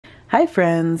Hi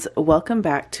friends, welcome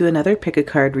back to another pick a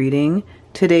card reading.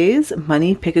 Today's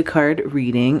money pick a card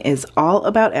reading is all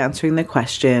about answering the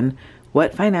question,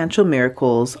 what financial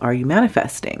miracles are you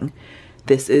manifesting?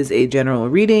 This is a general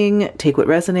reading. Take what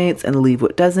resonates and leave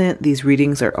what doesn't. These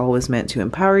readings are always meant to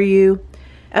empower you.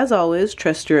 As always,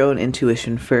 trust your own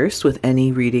intuition first with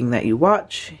any reading that you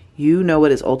watch. You know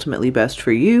what is ultimately best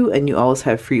for you, and you always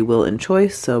have free will and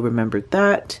choice, so remember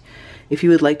that. If you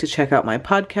would like to check out my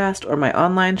podcast or my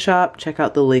online shop, check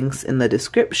out the links in the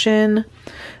description.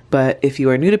 But if you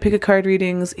are new to pick a card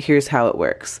readings, here's how it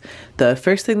works. The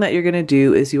first thing that you're going to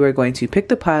do is you are going to pick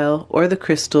the pile or the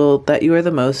crystal that you are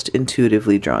the most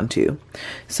intuitively drawn to.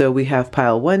 So we have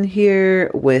pile 1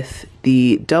 here with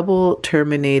the double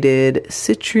terminated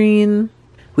citrine.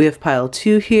 We have pile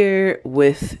 2 here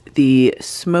with the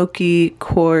smoky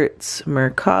quartz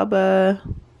Merkaba.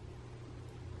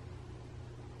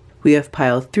 We have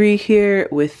pile 3 here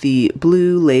with the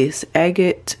blue lace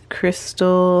agate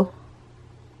crystal.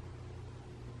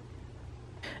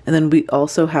 And then we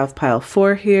also have pile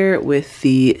 4 here with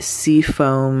the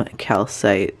seafoam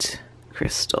calcite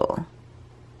crystal.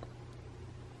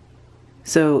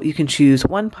 So you can choose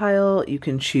one pile, you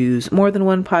can choose more than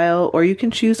one pile, or you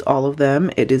can choose all of them.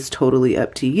 It is totally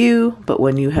up to you. But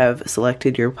when you have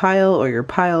selected your pile or your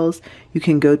piles, you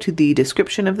can go to the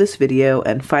description of this video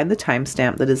and find the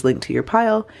timestamp that is linked to your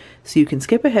pile, so you can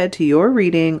skip ahead to your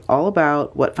reading all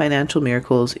about what financial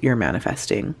miracles you're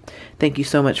manifesting. Thank you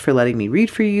so much for letting me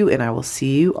read for you, and I will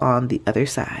see you on the other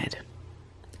side.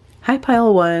 Hi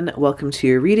pile 1, welcome to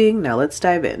your reading. Now let's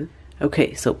dive in.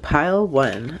 Okay, so pile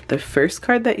 1, the first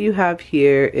card that you have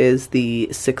here is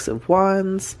the Six of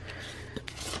Wands.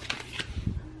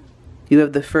 You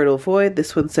have the Fertile Void.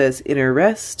 This one says inner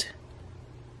rest.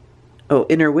 Oh,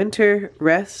 inner winter,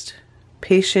 rest,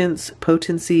 patience,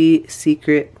 potency,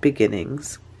 secret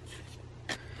beginnings.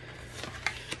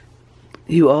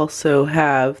 You also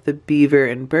have the Beaver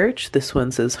and Birch. This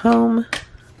one says home.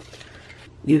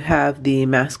 You have the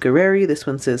Masquerade. This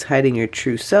one says hiding your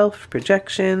true self,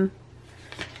 projection.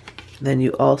 Then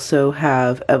you also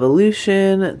have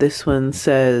Evolution. This one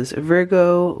says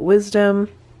Virgo, wisdom.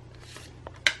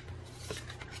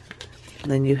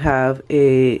 Then you have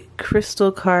a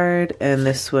crystal card, and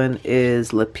this one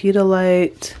is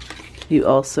Lepidolite. You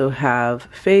also have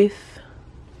Faith.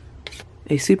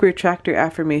 A super attractor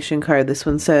affirmation card. This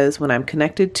one says, when I'm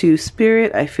connected to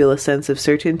spirit, I feel a sense of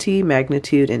certainty,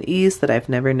 magnitude, and ease that I've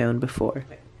never known before.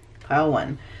 Pile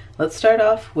 1. Let's start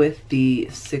off with the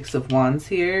Six of Wands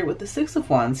here. With the Six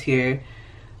of Wands here,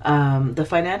 the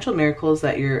financial miracles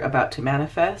that you're about to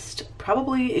manifest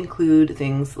probably include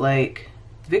things like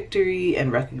victory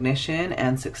and recognition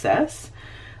and success.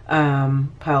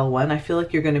 Pile 1, I feel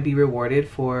like you're going to be rewarded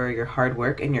for your hard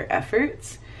work and your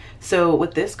efforts. So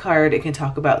with this card, it can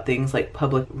talk about things like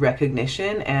public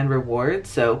recognition and rewards.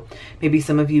 So maybe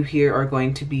some of you here are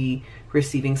going to be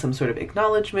receiving some sort of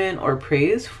acknowledgement or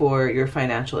praise for your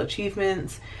financial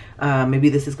achievements. Maybe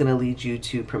this is going to lead you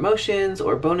to promotions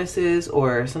or bonuses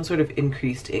or some sort of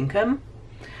increased income.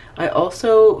 I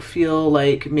also feel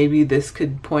like maybe this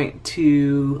could point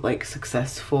to like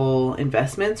successful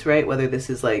investments, right? Whether this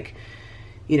is like,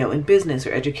 you know, in business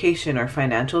or education or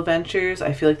financial ventures.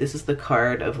 I feel like this is the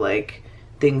card of like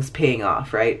things paying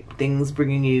off, right? Things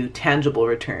bringing you tangible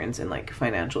returns and like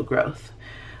financial growth.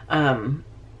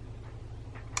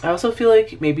 I also feel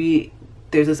like maybe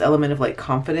there's this element of like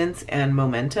confidence and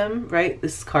momentum, right?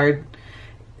 This card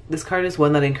is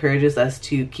one that encourages us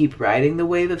to keep riding the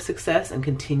wave of success and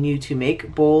continue to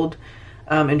make bold,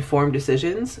 informed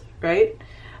decisions, right?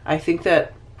 I think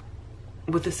that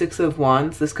with the Six of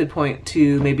Wands, this could point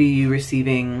to maybe you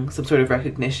receiving some sort of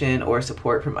recognition or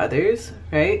support from others,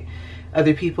 right?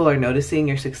 Other people are noticing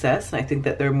your success, and I think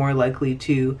that they're more likely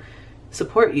to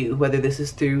support you, whether this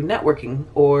is through networking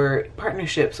or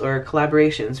partnerships or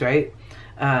collaborations, right?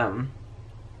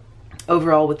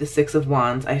 Overall, with the Six of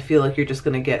Wands, I feel like you're just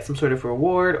going to get some sort of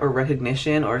reward or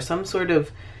recognition or some sort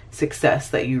of success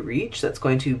that you reach that's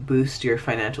going to boost your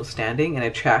financial standing and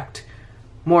attract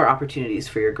more opportunities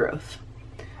for your growth.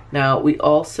 Now, we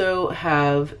also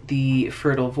have the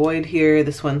Fertile Void here.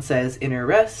 This one says inner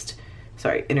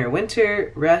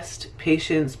winter, rest,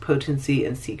 patience, potency,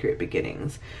 and secret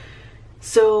beginnings.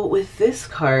 So with this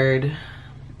card,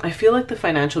 I feel like the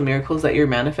financial miracles that you're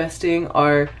manifesting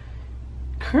are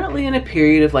currently in a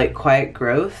period of like quiet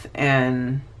growth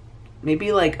and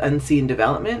maybe like unseen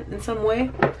development in some way.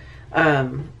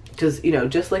 Because, you know,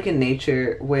 just like in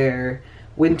nature where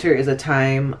winter is a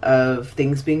time of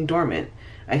things being dormant,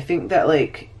 I think that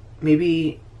like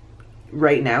maybe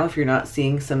right now, if you're not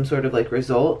seeing some sort of like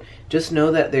result, just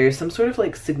know that there's some sort of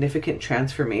like significant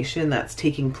transformation that's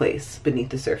taking place beneath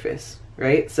the surface,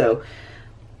 right? So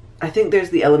I think there's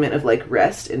the element of like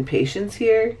rest and patience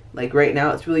here. Like right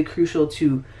now, it's really crucial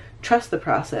to trust the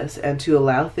process and to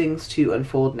allow things to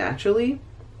unfold naturally.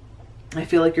 I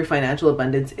feel like your financial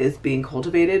abundance is being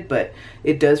cultivated, but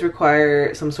it does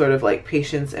require some sort of like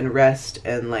patience and rest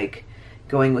and like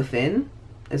going within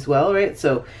as well, right?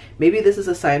 So maybe this is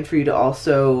a sign for you to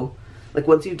also, like,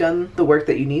 once you've done the work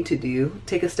that you need to do,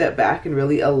 take a step back and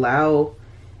really allow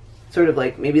sort of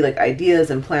like maybe like ideas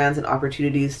and plans and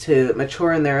opportunities to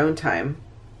mature in their own time.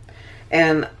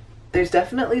 And there's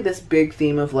definitely this big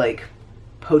theme of like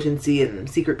potency and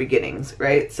secret beginnings,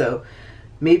 right? So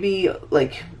maybe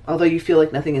like, although you feel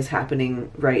like nothing is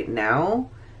happening right now,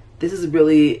 this is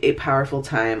really a powerful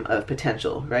time of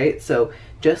potential, right? So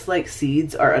just like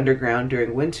seeds are underground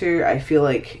during winter, I feel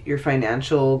like your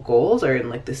financial goals are in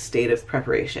like this state of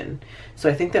preparation. So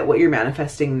I think that what you're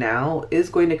manifesting now is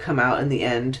going to come out in the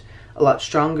end a lot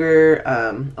stronger,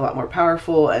 a lot more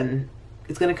powerful, and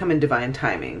it's going to come in divine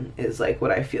timing is like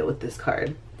what I feel with this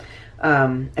card.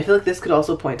 I feel like this could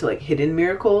also point to like hidden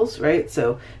miracles, right?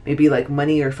 So maybe like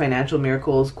money or financial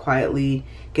miracles quietly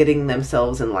getting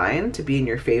themselves in line to be in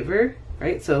your favor,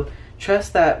 right? So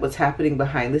trust that what's happening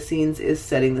behind the scenes is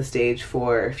setting the stage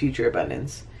for future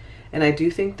abundance. And I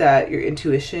do think that your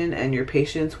intuition and your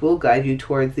patience will guide you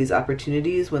towards these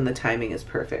opportunities when the timing is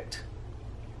perfect.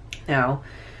 Now,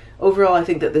 overall, I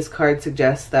think that this card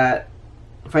suggests that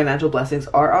financial blessings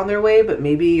are on their way, but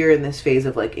maybe you're in this phase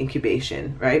of like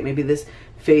incubation, right? Maybe this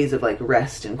phase of like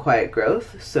rest and quiet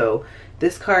growth. So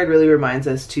this card really reminds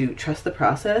us to trust the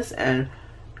process and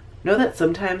know that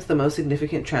sometimes the most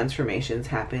significant transformations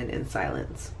happen in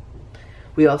silence.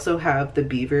 We also have the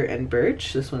beaver and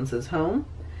birch. This one says home.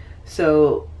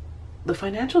 So the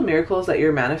financial miracles that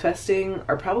you're manifesting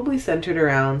are probably centered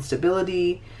around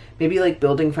stability, maybe like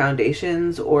building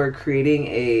foundations or creating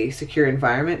a secure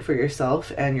environment for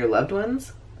yourself and your loved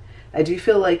ones. I do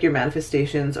feel like your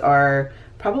manifestations are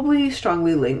probably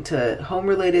strongly linked to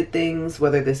home-related things,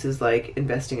 whether this is like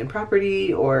investing in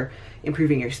property or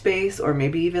improving your space, or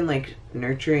maybe even like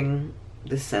nurturing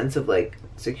this sense of like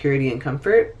security and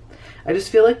comfort. I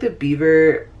just feel like the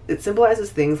beaver, it symbolizes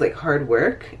things like hard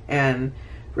work and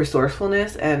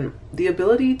resourcefulness and the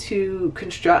ability to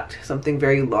construct something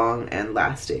very long and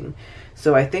lasting.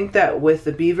 So I think that with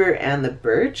the beaver and the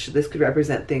birch, this could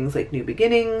represent things like new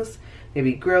beginnings,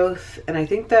 maybe growth. And I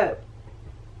think that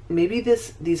maybe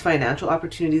these financial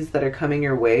opportunities that are coming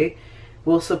your way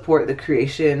will support the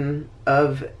creation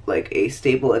of like a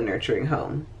stable and nurturing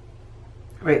home,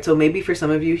 right? So maybe for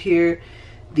some of you here,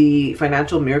 the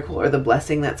financial miracle or the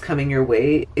blessing that's coming your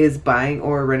way is buying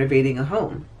or renovating a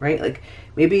home, right? Like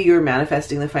maybe you're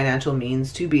manifesting the financial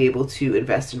means to be able to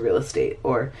invest in real estate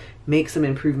or make some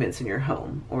improvements in your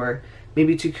home, or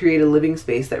maybe to create a living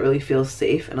space that really feels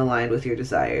safe and aligned with your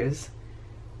desires.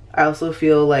 I also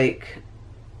feel like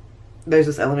there's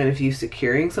this element of you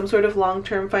securing some sort of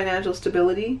long-term financial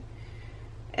stability.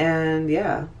 And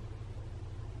yeah,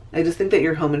 I just think that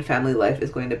your home and family life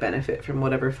is going to benefit from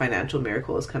whatever financial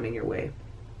miracle is coming your way.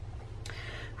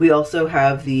 We also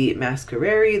have the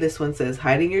Masquerari. This one says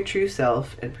hiding your true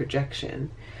self and projection.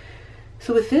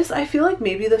 So with this, I feel like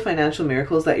maybe the financial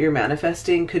miracles that you're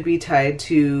manifesting could be tied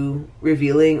to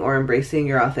revealing or embracing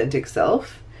your authentic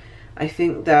self. I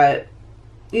think that,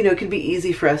 you know, it can be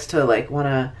easy for us to like want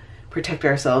to protect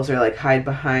ourselves or like hide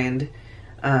behind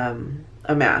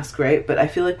a mask, right? But I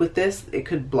feel like with this, it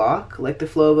could block like the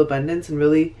flow of abundance and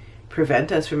really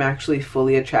prevent us from actually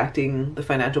fully attracting the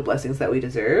financial blessings that we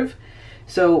deserve.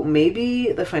 So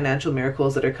maybe the financial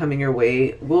miracles that are coming your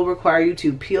way will require you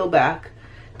to peel back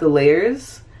the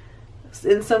layers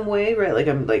in some way, right? Like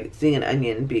I'm like seeing an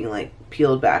onion being like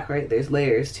peeled back, right? There's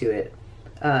layers to it.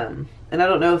 And I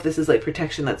don't know if this is like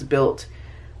protection that's built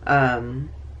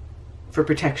for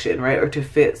protection, right? Or to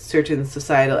fit certain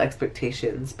societal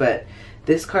expectations. But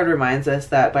this card reminds us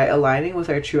that by aligning with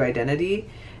our true identity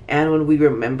and when we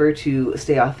remember to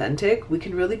stay authentic, we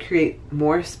can really create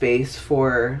more space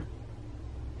for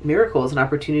miracles and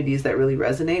opportunities that really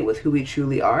resonate with who we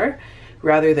truly are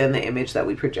rather than the image that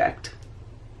we project.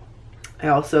 I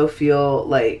also feel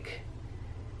like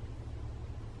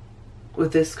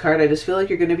with this card, I just feel like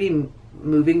you're going to be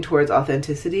moving towards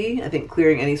authenticity. I think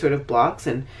clearing any sort of blocks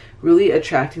and really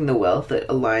attracting the wealth that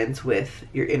aligns with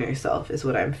your inner self is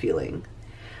what I'm feeling.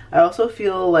 I also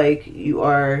feel like you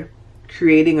are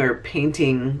creating or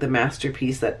painting the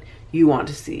masterpiece that you want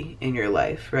to see in your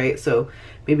life, right? So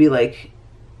maybe like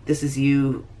this is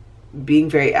you being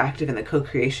very active in the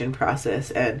co-creation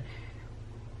process and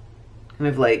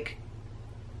kind of like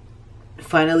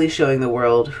finally showing the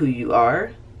world who you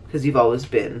are, because you've always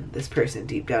been this person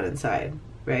deep down inside,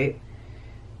 right?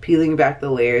 Peeling back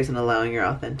the layers and allowing your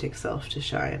authentic self to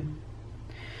shine.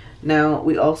 Now,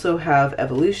 we also have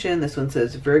evolution. This one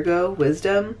says Virgo,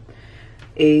 wisdom.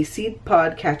 A seed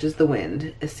pod catches the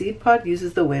wind. A seed pod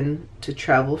uses the wind to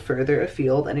travel further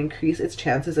afield and increase its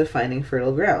chances of finding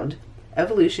fertile ground.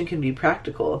 Evolution can be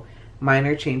practical.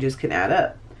 Minor changes can add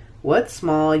up. What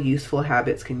small, useful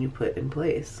habits can you put in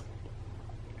place?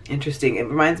 Interesting. It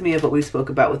reminds me of what we spoke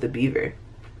about with the beaver.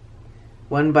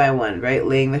 One by one, right?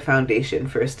 Laying the foundation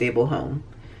for a stable home,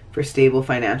 for stable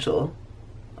financial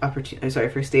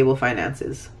for stable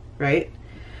finances, right?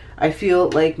 I feel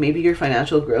like maybe your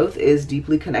financial growth is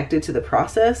deeply connected to the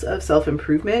process of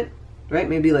self-improvement, right?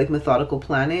 Maybe like methodical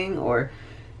planning, or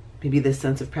maybe this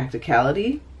sense of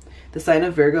practicality. The sign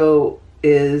of Virgo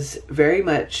is very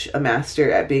much a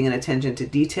master at being an attention to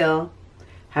detail,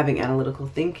 having analytical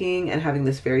thinking, and having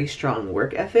this very strong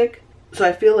work ethic. So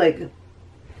I feel like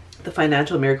the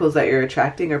financial miracles that you're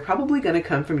attracting are probably going to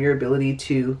come from your ability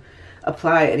to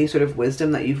apply any sort of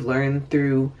wisdom that you've learned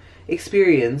through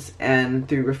experience and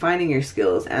through refining your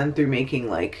skills and through making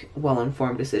like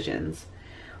well-informed decisions.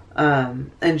 And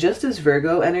just as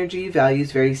Virgo energy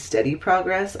values very steady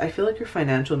progress, I feel like your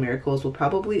financial miracles will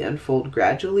probably unfold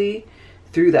gradually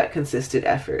through that consistent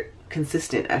effort,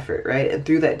 right? And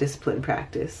through that disciplined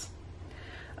practice.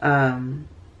 I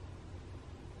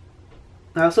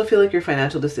also feel like your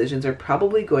financial decisions are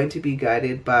probably going to be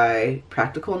guided by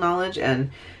practical knowledge and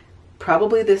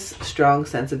probably this strong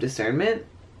sense of discernment.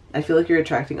 I feel like you're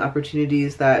attracting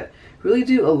opportunities that really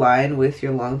do align with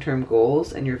your long-term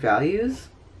goals and your values.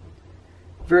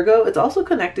 Virgo, it's also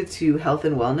connected to health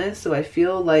and wellness, so I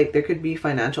feel like there could be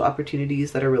financial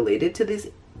opportunities that are related to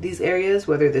these areas,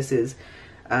 whether this is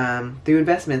through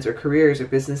investments or careers or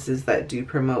businesses that do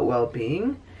promote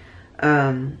well-being.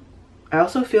 I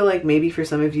also feel like maybe for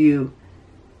some of you,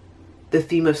 the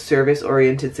theme of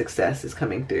service-oriented success is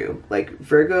coming through. Like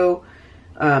Virgo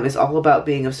is all about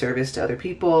being of service to other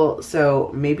people.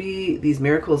 So maybe these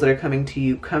miracles that are coming to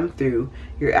you come through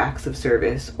your acts of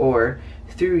service or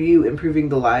through you improving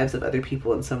the lives of other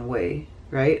people in some way,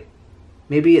 right?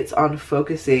 Maybe it's on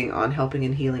focusing on helping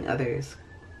and healing others.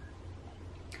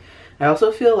 I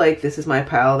also feel like this is my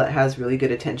pile that has really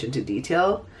good attention to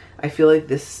detail. I feel like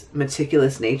this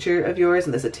meticulous nature of yours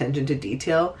and this attention to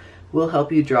detail will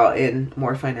help you draw in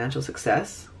more financial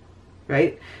success,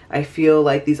 right? I feel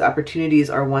like these opportunities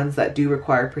are ones that do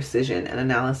require precision and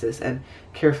analysis and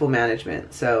careful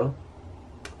management. So,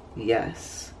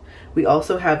 yes. We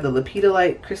also have the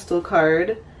Lepidolite crystal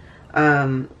card.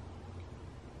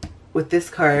 With this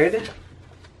card,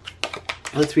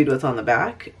 let's read what's on the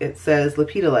back. It says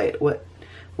Lepidolite.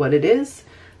 What it is?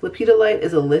 Lepidolite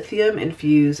is a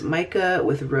lithium-infused mica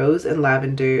with rose and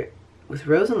lavender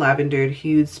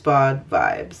hued spod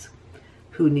vibes.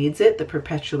 Who needs it? The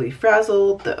perpetually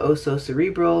frazzled, the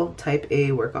oh-so-cerebral, type A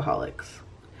workaholics.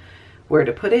 Where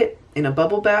to put it? In a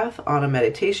bubble bath, on a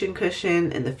meditation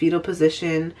cushion, in the fetal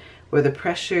position, where the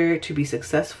pressure to be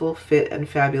successful, fit, and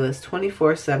fabulous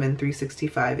 24/7,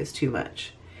 365 is too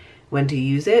much. When to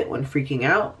use it? When freaking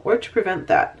out, or to prevent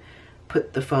that.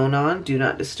 Put the phone on, do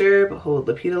not disturb, hold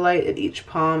Lepidolite in each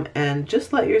palm, and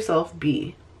just let yourself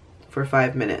be for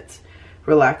 5 minutes.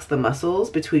 Relax the muscles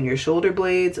between your shoulder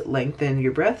blades, lengthen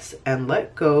your breaths, and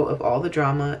let go of all the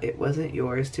drama. It wasn't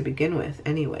yours to begin with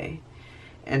anyway.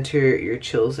 Enter your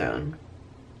chill zone.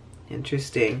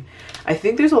 Interesting. I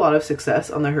think there's a lot of success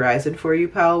on the horizon for you,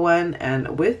 Pal One,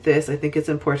 and with this, I think it's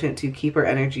important to keep our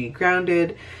energy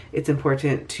grounded. It's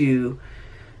important to,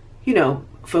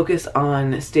 focus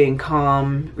on staying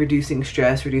calm, reducing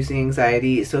stress, reducing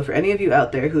anxiety. So for any of you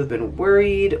out there who have been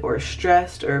worried or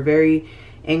stressed or very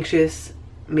anxious,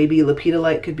 maybe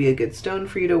Lepidolite could be a good stone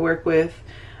for you to work with.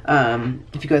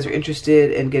 If you guys are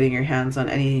interested in getting your hands on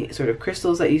any sort of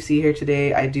crystals that you see here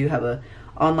today, I do have a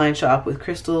online shop with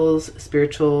crystals,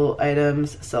 spiritual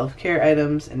items, self-care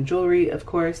items, and jewelry, of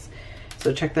course.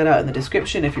 So check that out in the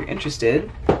description if you're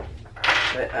interested.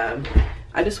 But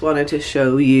I just wanted to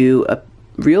show you a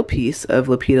real piece of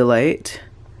Lepidolite.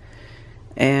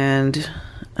 And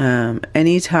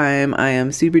anytime I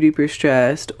am super duper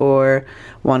stressed or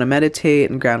want to meditate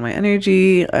and ground my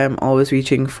energy, I'm always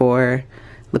reaching for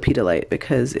Lepidolite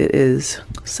because it is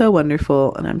so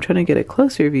wonderful. And I'm trying to get a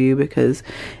closer view because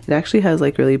it actually has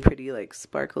like really pretty like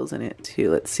sparkles in it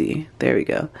too. Let's see. There we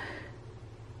go.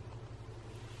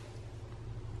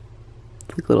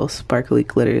 Like little sparkly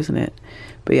glitters in it.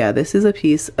 But yeah, this is a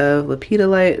piece of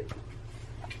Lepidolite.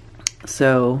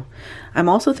 So I'm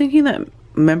also thinking that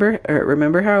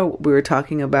remember how we were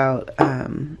talking about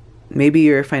maybe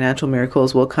your financial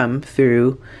miracles will come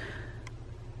through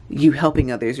you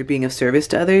helping others or being of service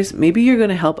to others. Maybe you're going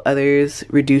to help others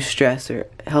reduce stress or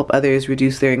help others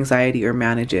reduce their anxiety or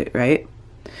manage it, right?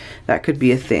 That could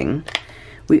be a thing.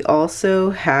 We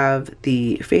also have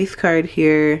the faith card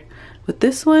here. With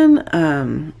this one,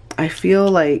 I feel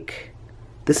like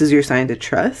this is your sign to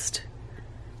trust.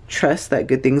 Trust that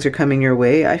good things are coming your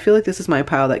way. I feel like this is my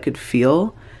pile that could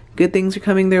feel good things are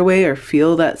coming their way or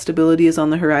feel that stability is on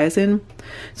the horizon.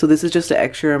 So this is just an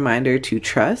extra reminder to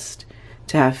trust,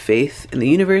 to have faith in the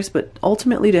universe, but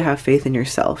ultimately to have faith in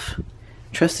yourself.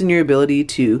 Trust in your ability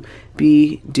to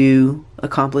be, do,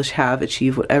 accomplish, have,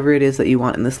 achieve whatever it is that you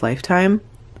want in this lifetime,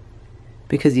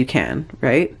 because you can,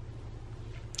 right?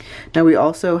 Now we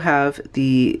also have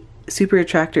the Super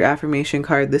Attractor affirmation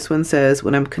card. This one says,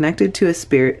 when I'm connected to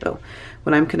spirit,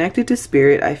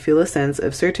 I feel a sense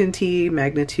of certainty,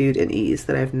 magnitude, and ease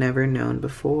that I've never known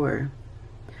before.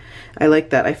 I like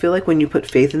that. I feel like when you put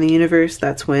faith in the universe,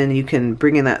 that's when you can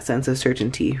bring in that sense of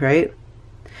certainty, right?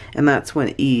 And that's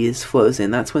when ease flows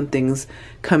in. That's when things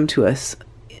come to us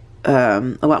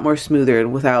a lot more smoother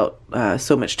and without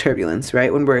so much turbulence,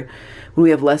 right? When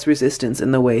we have less resistance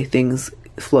in the way things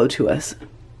flow to us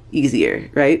easier,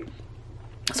 right?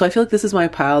 So I feel like this is my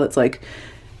pile that's like,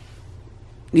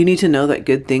 you need to know that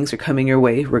good things are coming your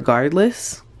way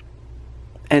regardless.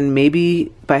 And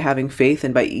maybe by having faith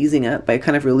and by easing up, by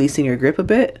kind of releasing your grip a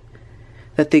bit,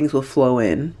 that things will flow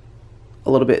in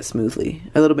a little bit smoothly,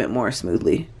 a little bit more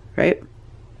smoothly, right?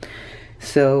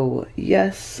 So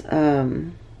yes,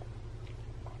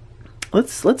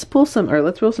 let's roll some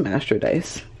astro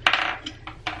dice.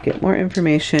 Get more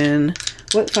information.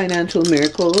 What financial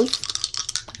miracles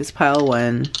is pile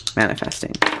 1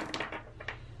 manifesting?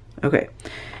 Okay,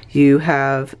 you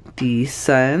have the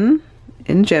Sun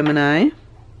in Gemini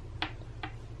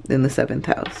in the 7th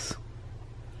house.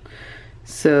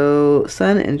 So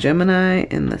Sun in Gemini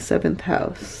in the 7th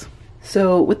house.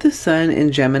 So with the Sun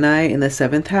in Gemini in the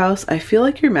 7th house, I feel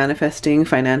like you're manifesting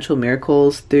financial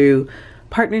miracles through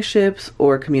partnerships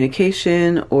or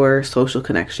communication or social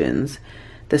connections.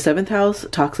 The 7th house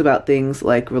talks about things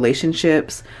like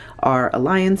relationships, our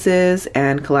alliances,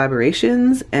 and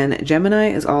collaborations, and Gemini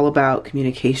is all about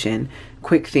communication,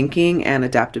 quick thinking, and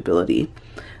adaptability.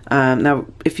 Now,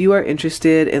 if you are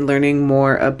interested in learning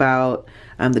more about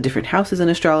the different houses in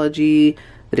astrology,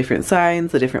 the different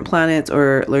signs, the different planets,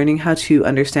 or learning how to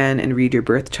understand and read your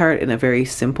birth chart in a very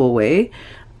simple way,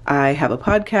 I have a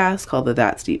podcast called the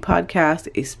That's Deep Podcast,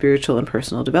 a spiritual and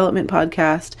personal development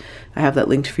podcast. I have that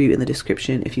linked for you in the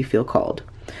description if you feel called.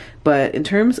 But in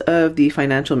terms of the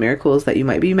financial miracles that you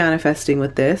might be manifesting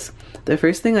with this, the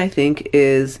first thing I think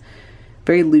is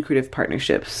very lucrative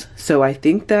partnerships. So I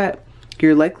think that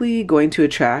you're likely going to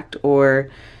attract or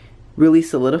really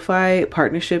solidify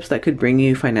partnerships that could bring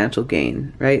you financial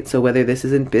gain, right? So whether this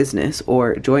is in business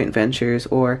or joint ventures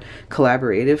or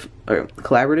collaborative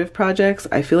projects,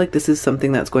 I feel like this is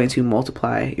something that's going to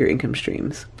multiply your income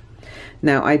streams.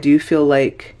 Now, I do feel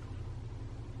like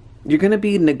you're going to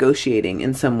be negotiating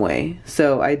in some way.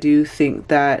 So I do think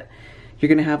that you're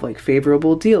going to have like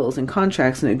favorable deals and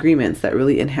contracts and agreements that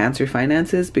really enhance your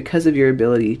finances because of your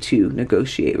ability to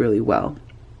negotiate really well.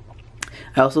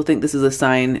 I also think this is a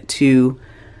sign to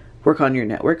work on your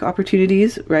network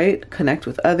opportunities, right? Connect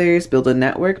with others, build a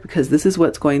network, because this is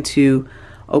what's going to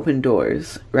open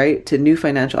doors, right? To new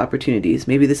financial opportunities.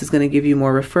 Maybe this is going to give you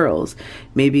more referrals.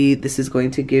 Maybe this is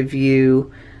going to give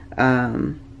you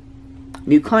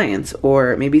new clients,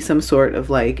 or maybe some sort of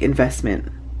like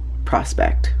investment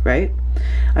prospect, right?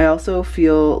 I also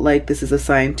feel like this is a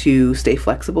sign to stay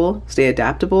flexible, stay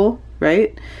adaptable,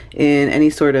 right? In any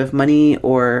sort of money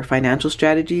or financial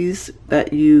strategies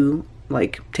that you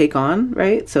like take on,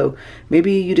 right? So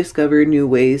maybe you discover new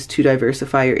ways to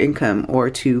diversify your income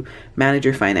or to manage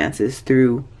your finances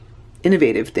through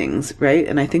innovative things, right?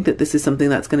 And I think that this is something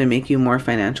that's going to make you more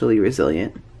financially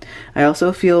resilient. I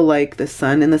also feel like the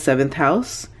Sun in the 7th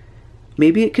house,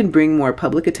 maybe it can bring more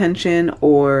public attention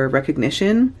or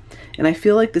recognition. And I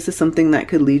feel like this is something that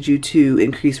could lead you to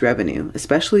increase revenue,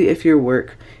 especially if your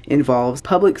work involves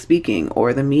public speaking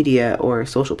or the media or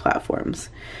social platforms.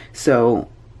 So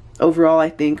overall, I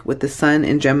think with the Sun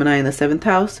in Gemini in the 7th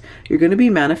house, you're going to be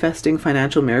manifesting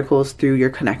financial miracles through your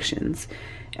connections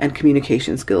and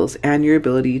communication skills and your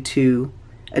ability to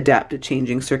adapt to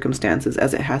changing circumstances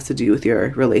as it has to do with your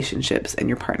relationships and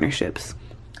your partnerships.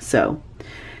 So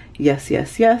Yes,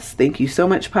 yes, yes. Thank you so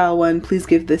much, Pile 1. Please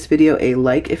give this video a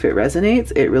like if it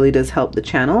resonates. It really does help the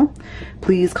channel.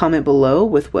 Please comment below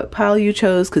with what pile you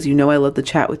chose, because you know I love to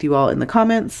chat with you all in the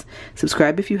comments.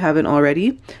 Subscribe if you haven't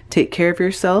already. Take care of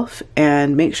yourself,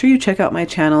 and make sure you check out my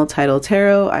channel, Tidal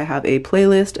Tarot. I have a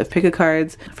playlist of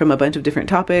pick-a-cards from a bunch of different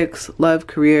topics: love,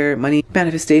 career, money,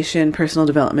 manifestation, personal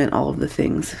development, all of the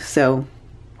things. So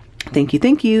thank you,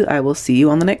 thank you. I will see you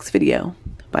on the next video.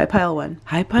 Bye, Pile 1.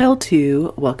 Hi, Pile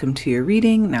 2. Welcome to your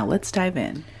reading. Now let's dive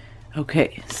in.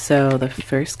 Okay, so the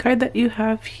first card that you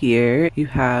have here, you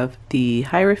have the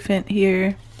Hierophant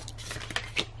here.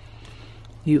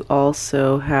 You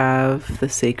also have the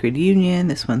Sacred Union.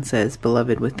 This one says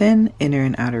Beloved Within, Inner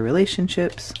and Outer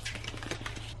Relationships.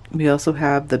 We also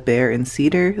have the Bear and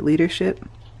Cedar, Leadership.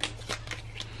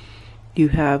 You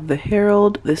have the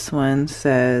Herald. This one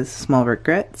says Small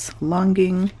Regrets,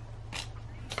 Longing.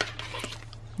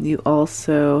 You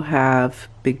also have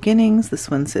Beginnings.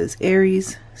 This one says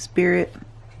Aries, Spirit.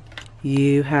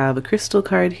 You have a crystal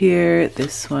card here.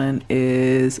 This one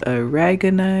is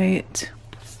Aragonite.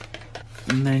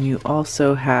 And then you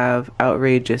also have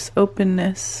Outrageous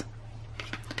Openness.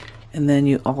 And then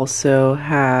you also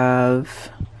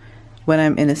have When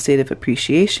I'm in a state of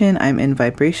appreciation, I'm in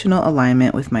vibrational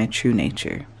alignment with my true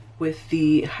nature. With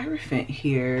the Hierophant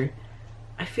here,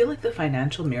 I feel like the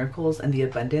financial miracles and the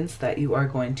abundance that you are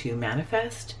going to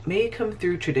manifest may come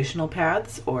through traditional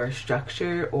paths or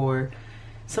structure or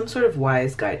some sort of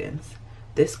wise guidance.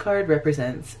 This card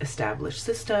represents established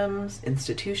systems,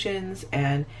 institutions,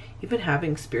 and even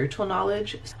having spiritual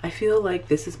knowledge. I feel like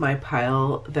this is my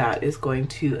pile that is going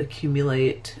to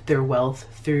accumulate their wealth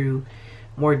through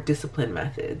more disciplined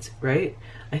methods, right?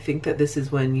 I think that this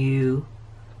is when you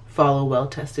follow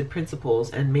well-tested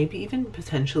principles and maybe even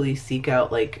potentially seek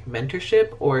out like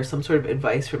mentorship or some sort of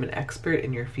advice from an expert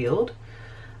in your field.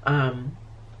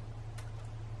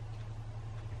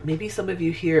 Maybe some of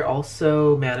you here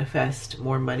also manifest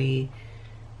more money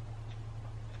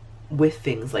with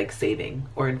things like saving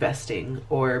or investing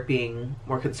or being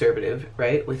more conservative,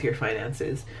 right, with your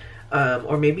finances.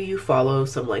 Or maybe you follow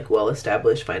some like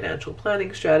well-established financial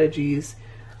planning strategies.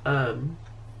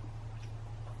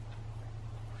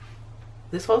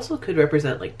 This also could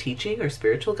represent like teaching or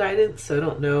spiritual guidance. So I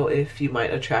don't know if you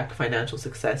might attract financial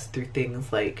success through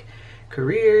things like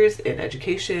careers in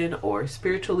education or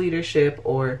spiritual leadership,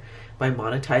 or by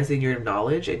monetizing your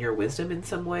knowledge and your wisdom in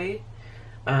some way.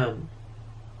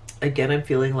 Again, I'm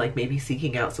feeling like maybe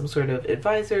seeking out some sort of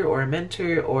advisor or a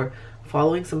mentor or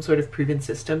following some sort of proven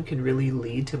system can really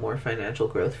lead to more financial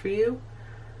growth for you.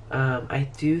 I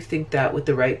do think that with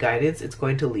the right guidance, it's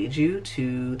going to lead you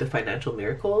to the financial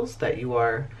miracles that you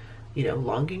are, you know,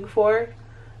 longing for.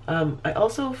 I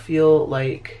also feel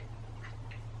like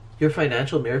your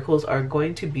financial miracles are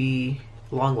going to be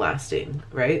long lasting,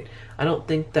 right? I don't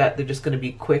think that they're just going to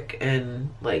be quick and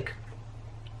like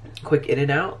quick in and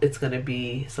out. It's going to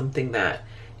be something that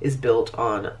is built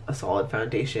on a solid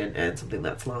foundation and something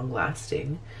that's long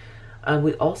lasting.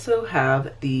 We also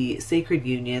have the Sacred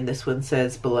Union. This one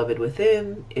says Beloved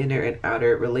Within, Inner and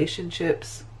Outer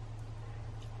Relationships.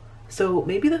 So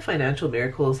maybe the financial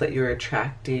miracles that you're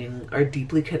attracting are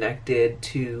deeply connected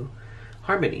to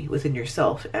harmony within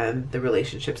yourself and the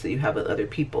relationships that you have with other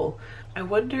people. I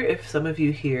wonder if some of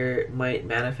you here might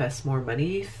manifest more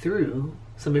money through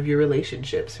some of your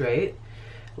relationships, right?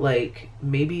 Like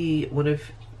maybe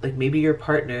maybe your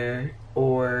partner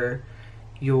or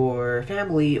your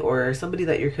family or somebody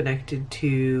that you're connected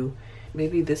to,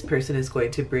 maybe this person is going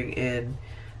to bring in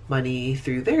money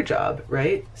through their job,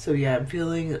 right? So yeah, I'm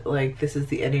feeling like this is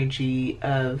the energy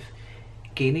of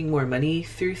gaining more money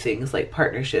through things like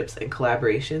partnerships and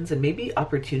collaborations, and maybe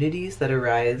opportunities that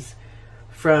arise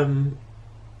from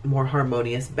more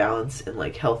harmonious, balance, and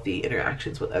like healthy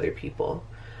interactions with other people.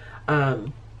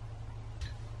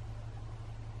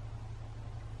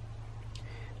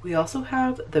 We also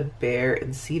have the Bear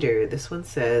and Cedar. This one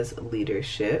says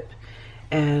Leadership,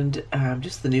 and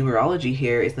just the numerology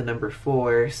here is the number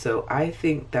 4. So I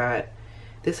think that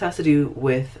this has to do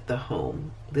with the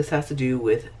home. This has to do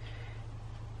with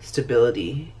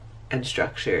stability and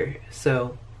structure.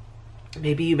 So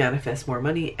maybe you manifest more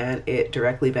money and it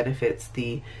directly benefits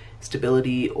the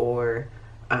stability or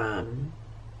the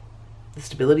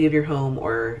stability of your home,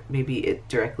 or maybe it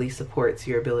directly supports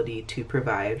your ability to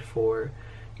provide for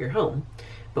your home.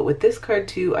 But with this card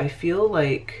too, I feel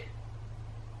like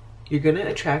you're going to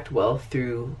attract wealth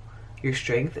through your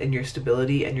strength and your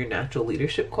stability and your natural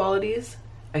leadership qualities.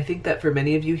 I think that for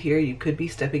many of you here, you could be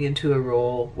stepping into a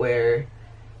role where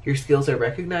your skills are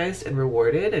recognized and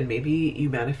rewarded, and maybe you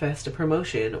manifest a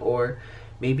promotion, or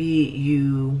maybe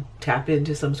you tap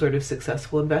into some sort of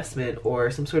successful investment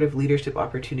or some sort of leadership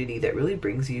opportunity that really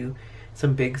brings you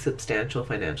some big substantial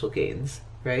financial gains,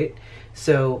 right?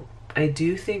 So I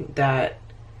do think that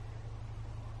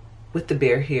with the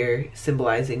bear here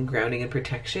symbolizing grounding and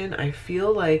protection, I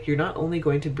feel like you're not only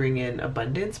going to bring in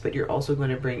abundance, but you're also going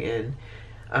to bring in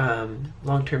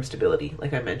long-term stability,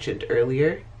 like I mentioned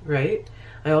earlier, right?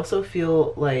 I also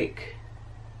feel like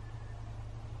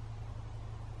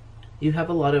you have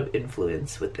a lot of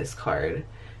influence with this card.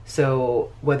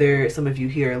 So whether some of you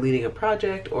here are leading a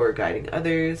project or guiding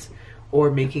others or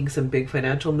making some big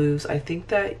financial moves, I think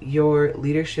that your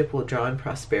leadership will draw in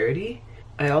prosperity.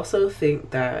 I also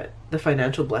think that the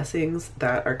financial blessings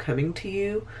that are coming to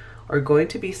you are going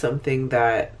to be something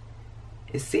that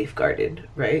is safeguarded,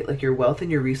 right? Like your wealth and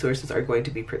your resources are going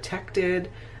to be protected.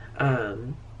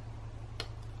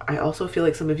 I also feel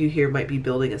like some of you here might be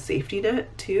building a safety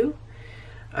net too.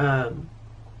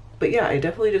 But yeah, I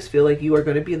definitely just feel like you are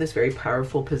going to be in this very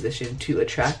powerful position to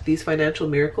attract these financial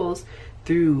miracles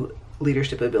through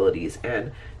leadership abilities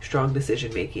and strong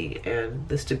decision making and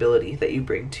the stability that you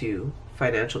bring to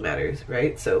financial matters,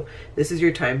 right? So this is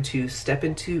your time to step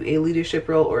into a leadership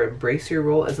role or embrace your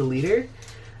role as a leader,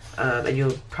 and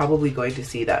you're probably going to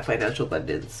see that financial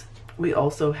abundance. We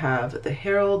also have the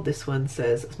Herald. This one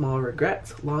says small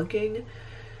regrets, longing.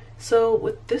 So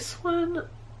with this one,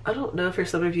 I don't know, for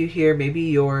some of you here, maybe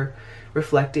you're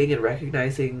reflecting and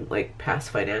recognizing like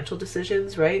past financial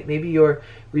decisions, right? Maybe you're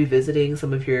revisiting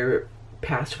some of your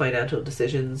past financial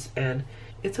decisions, and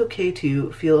it's okay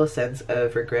to feel a sense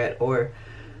of regret or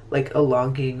like a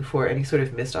longing for any sort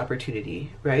of missed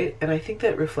opportunity, right? And I think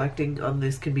that reflecting on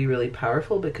this can be really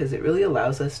powerful because it really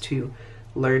allows us to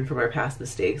learn from our past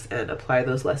mistakes and apply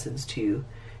those lessons to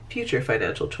future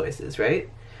financial choices, right?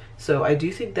 So I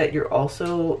do think that you're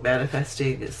also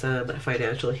manifesting some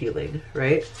financial healing,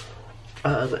 right?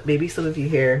 Maybe some of you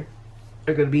here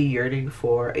are going to be yearning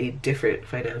for a different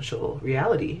financial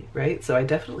reality, right? So I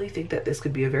definitely think that this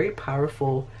could be a very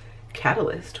powerful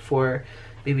catalyst for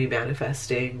maybe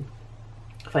manifesting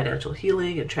financial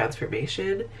healing and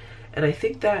transformation. And I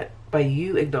think that by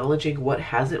you acknowledging what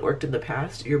hasn't worked in the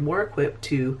past, you're more equipped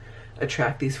to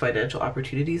attract these financial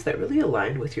opportunities that really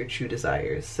align with your true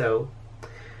desires. So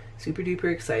super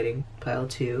duper exciting. Pile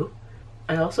 2.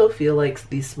 I also feel like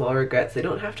these small regrets, they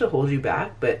don't have to hold you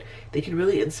back, but they can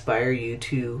really inspire you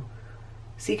to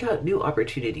seek out new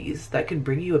opportunities that can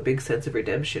bring you a big sense of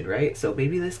redemption, right? So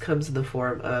maybe this comes in the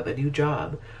form of a new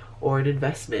job or an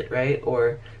investment, right?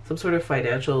 Or some sort of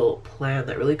financial plan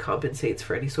that really compensates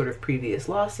for any sort of previous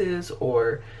losses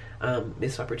or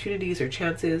missed opportunities or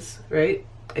chances, right?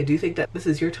 I do think that this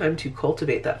is your time to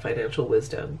cultivate that financial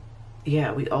wisdom.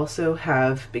 Yeah, we also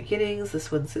have beginnings.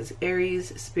 This one says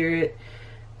Aries, Spirit.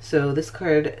 So this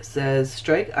card says,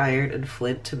 strike iron and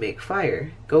flint to make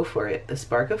fire. Go for it. The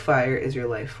spark of fire is your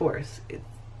life force.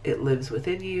 It lives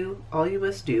within you. All you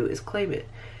must do is claim it.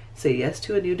 Say yes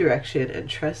to a new direction and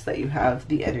trust that you have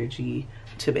the energy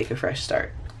to make a fresh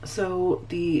start. So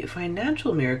the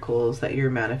financial miracles that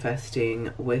you're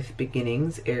manifesting with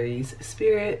beginnings, Aries,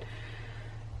 Spirit,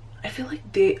 I feel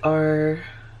like they are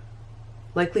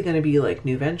likely going to be like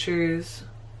new ventures,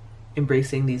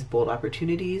 embracing these bold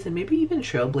opportunities, and maybe even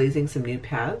trailblazing some new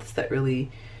paths that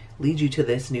really lead you to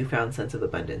this newfound sense of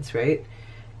abundance, right?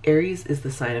 Aries is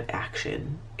the sign of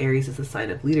action. Aries is the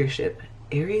sign of leadership.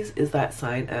 Aries is that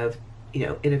sign of,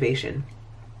 innovation.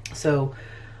 So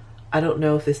I don't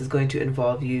know if this is going to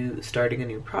involve you starting a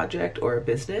new project or a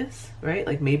business, right?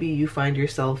 Like maybe you find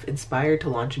yourself inspired to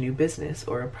launch a new business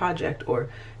or a project or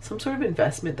some sort of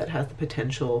investment that has the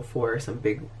potential for some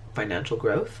big financial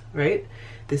growth, right?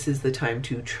 This is the time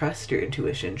to trust your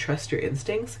intuition, trust your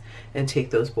instincts, and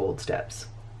take those bold steps.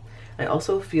 I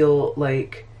also feel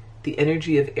like the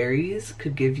energy of Aries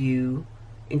could give you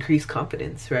increased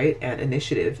confidence, right? And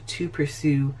initiative to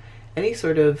pursue any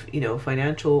sort of,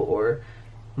 financial or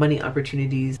money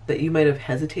opportunities that you might have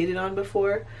hesitated on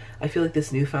before. I feel like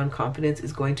this newfound confidence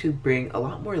is going to bring a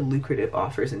lot more lucrative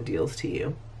offers and deals to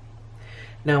you.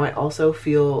 Now, I also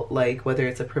feel like whether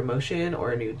it's a promotion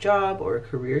or a new job or a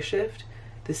career shift,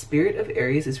 the spirit of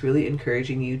Aries is really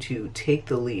encouraging you to take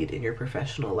the lead in your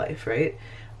professional life, right?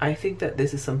 I think that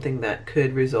this is something that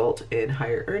could result in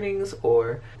higher earnings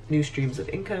or new streams of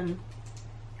income.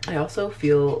 I also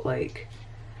feel like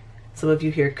some of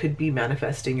you here could be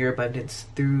manifesting your abundance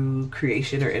through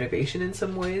creation or innovation in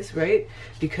some ways, right?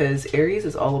 Because Aries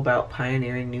is all about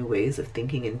pioneering new ways of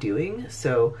thinking and doing.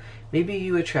 So maybe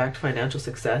you attract financial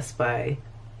success by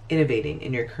innovating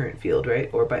in your current field, right?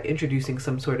 Or by introducing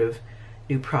some sort of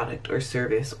new product or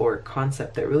service or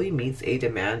concept that really meets a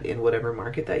demand in whatever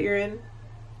market that you're in.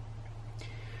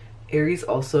 Aries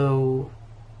also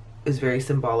is very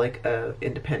symbolic of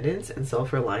independence and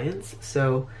self-reliance.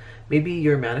 So maybe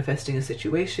you're manifesting a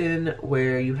situation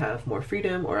where you have more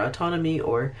freedom or autonomy,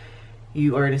 or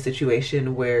you are in a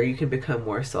situation where you can become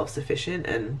more self-sufficient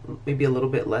and maybe a little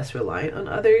bit less reliant on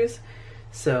others.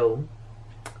 So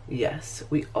yes,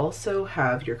 we also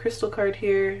have your crystal card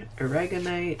here,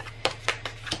 aragonite.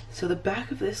 So the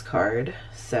back of this card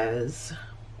says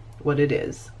what it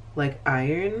is. Like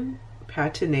iron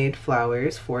patinade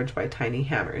flowers forged by tiny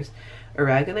hammers,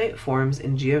 aragonite forms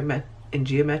in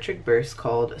geometric bursts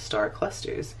called star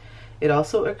clusters. It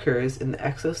also occurs in the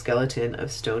exoskeleton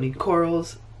of stony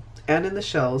corals and in the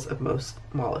shells of most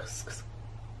mollusks,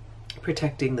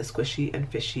 protecting the squishy and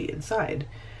fishy inside.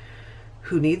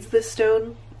 Who needs this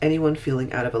stone? Anyone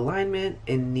feeling out of alignment,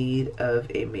 in need of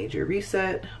a major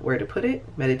reset. Where to put it?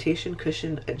 Meditation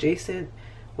cushion adjacent.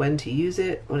 When to use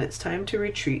it? When it's time to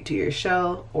retreat to your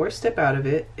shell or step out of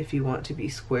it if you want to be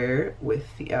square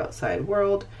with the outside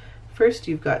world. First,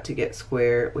 you've got to get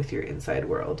square with your inside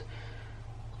world.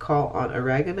 Call on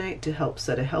aragonite to help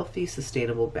set a healthy,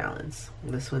 sustainable balance.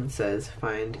 And this one says,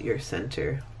 find your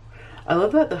center. I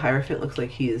love that the Hierophant looks like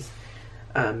he's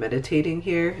meditating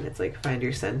here, and it's like, find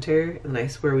your center. And I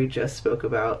swear we just spoke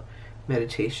about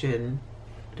meditation.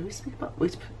 Did we speak about?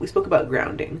 We spoke about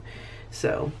grounding.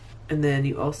 So, and then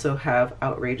you also have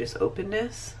outrageous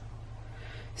openness.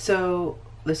 So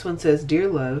this one says, dear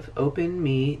love, open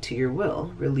me to your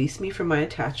will. Release me from my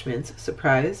attachments.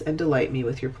 Surprise and delight me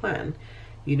with your plan.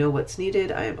 You know what's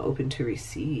needed. I am open to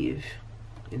receive.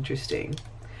 Interesting.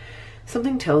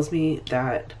 Something tells me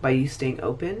that by you staying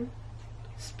open,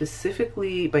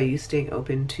 specifically by you staying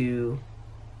open to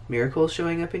miracles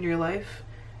showing up in your life,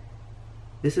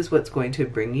 this is what's going to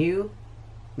bring you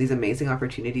these amazing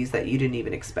opportunities that you didn't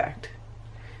even expect.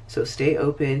 So stay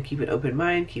open, keep an open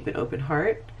mind, keep an open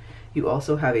heart. You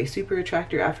also have a super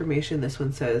attractor affirmation. This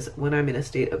one says, when I'm in a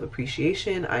state of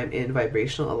appreciation, I'm in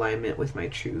vibrational alignment with my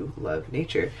true love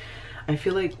nature. I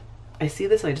feel like I see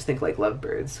this and I just think like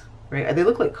lovebirds, right? They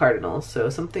look like cardinals. So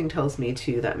something tells me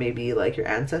too that maybe like your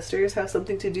ancestors have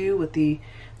something to do with the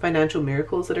financial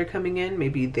miracles that are coming in.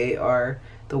 Maybe they are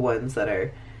the ones that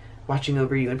are watching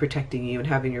over you and protecting you and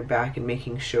having your back and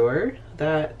making sure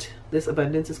that this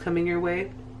abundance is coming your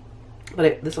way.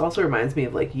 But this also reminds me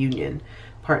of like union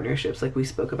partnerships like we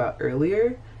spoke about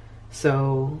earlier.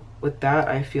 So with that,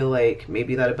 I feel like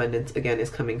maybe that abundance again is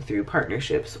coming through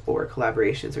partnerships or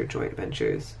collaborations or joint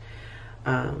ventures.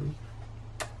 And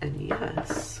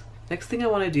yes, next thing I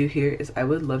want to do here is I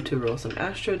would love to roll some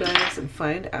astro dice and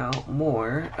find out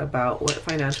more about what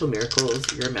financial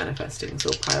miracles you're manifesting.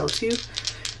 So pile 2,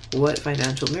 what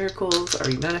financial miracles are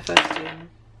you manifesting?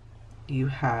 You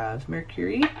have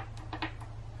Mercury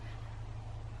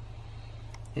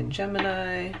in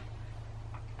Gemini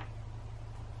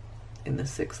in the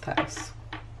 6th house.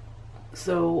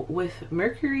 So with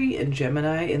Mercury and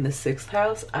Gemini in the 6th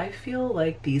house, I feel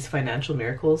like these financial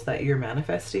miracles that you're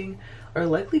manifesting are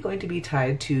likely going to be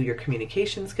tied to your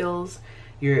communication skills,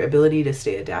 your ability to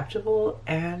stay adaptable,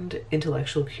 and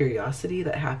intellectual curiosity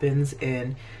that happens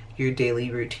in your daily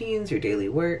routines, your daily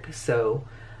work. So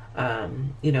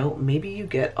you know, maybe you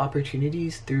get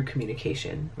opportunities through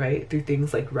communication, right? Through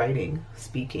things like writing,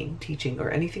 speaking, teaching, or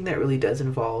anything that really does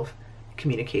involve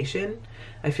communication.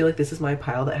 I feel like this is my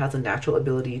pile that has a natural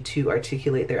ability to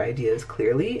articulate their ideas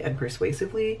clearly and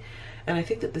persuasively. And I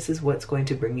think that this is what's going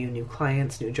to bring you new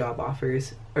clients, new job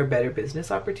offers, or better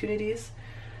business opportunities.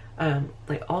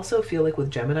 I also feel like with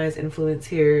Gemini's influence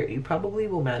here, you probably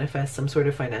will manifest some sort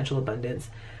of financial abundance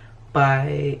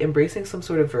by embracing some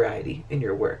sort of variety in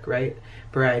your work, right?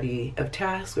 Variety of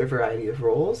tasks or variety of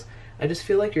roles. I just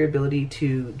feel like your ability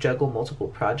to juggle multiple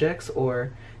projects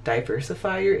or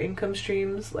diversify your income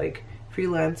streams, like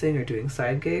freelancing or doing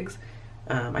side gigs,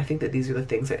 I think that these are the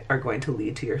things that are going to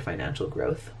lead to your financial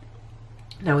growth.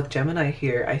 Now with Gemini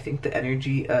here, I think the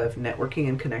energy of networking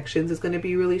and connections is going to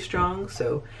be really strong.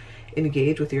 So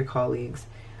engage with your colleagues,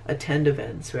 attend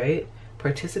events, right?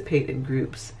 Participate in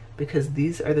groups, because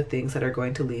these are the things that are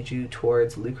going to lead you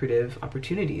towards lucrative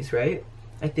opportunities, right?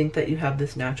 I think that you have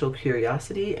this natural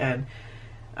curiosity, and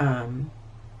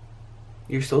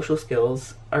your social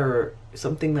skills are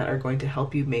something that are going to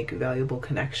help you make valuable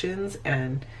connections,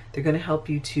 and they're going to help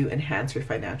you to enhance your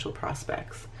financial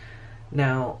prospects.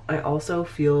 Now, I also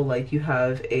feel like you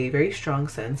have a very strong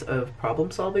sense of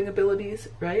problem-solving abilities,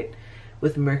 right?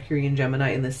 With Mercury and Gemini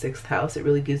in the 6th house, it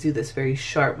really gives you this very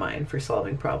sharp mind for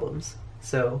solving problems.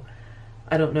 So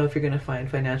I don't know if you're going to find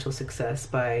financial success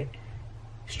by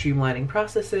streamlining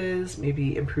processes,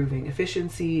 maybe improving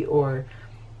efficiency, or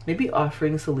maybe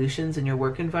offering solutions in your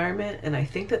work environment, and I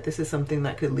think that this is something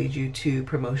that could lead you to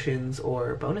promotions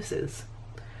or bonuses.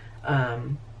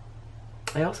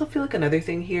 I also feel like another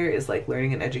thing here is like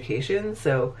learning and education,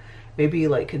 so maybe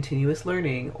like continuous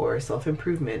learning or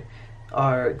self-improvement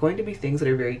are going to be things that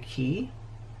are very key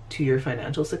to your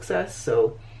financial success.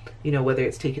 So, you know, whether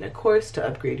it's taking a course to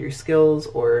upgrade your skills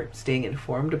or staying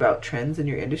informed about trends in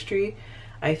your industry,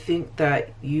 I think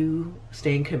that you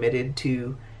staying committed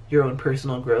to your own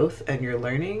personal growth and your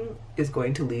learning is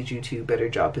going to lead you to better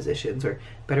job positions or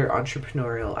better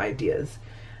entrepreneurial ideas.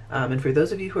 And for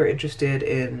those of you who are interested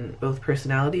in both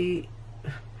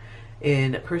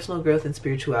in personal growth and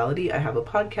spirituality, I have a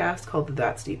podcast called the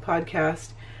That's Deep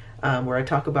Podcast, where I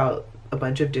talk about a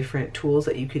bunch of different tools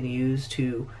that you can use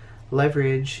to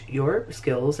leverage your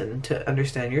skills and to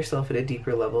understand yourself at a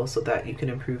deeper level so that you can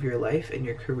improve your life and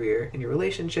your career and your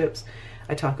relationships.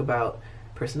 I talk about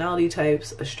personality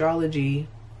types, astrology,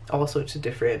 all sorts of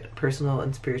different personal growth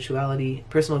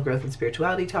and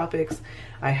spirituality topics.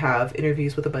 I have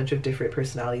interviews with a bunch of different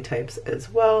personality types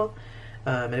as well,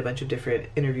 and a bunch of different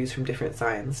interviews from different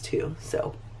signs too.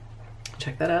 So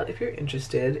check that out if you're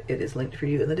interested. It is linked for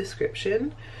you in the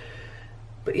description.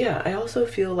 But yeah, I also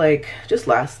feel like, just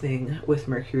last thing with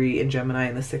Mercury and Gemini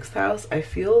in the 6th house, I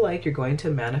feel like you're going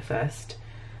to manifest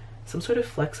some sort of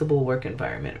flexible work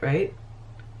environment, right?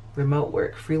 Remote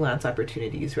work, freelance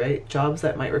opportunities, right? Jobs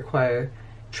that might require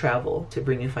travel to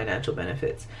bring you financial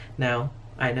benefits. Now,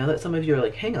 I know that some of you are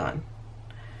like, hang on,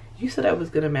 you said I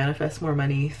was going to manifest more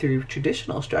money through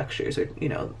traditional structures or, you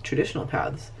know, traditional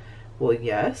paths. Well,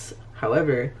 yes.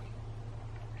 However,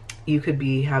 you could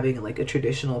be having like a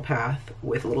traditional path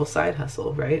with a little side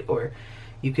hustle, right? Or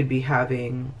you could be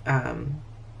having,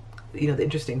 you know, the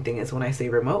interesting thing is when I say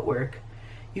remote work,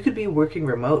 you could be working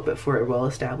remote, but for a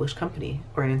well-established company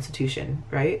or an institution,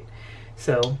 right?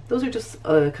 So those are just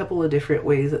a couple of different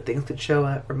ways that things could show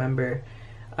up. Remember,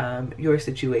 your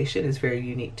situation is very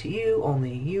unique to you.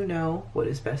 Only you know what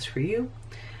is best for you.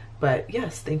 But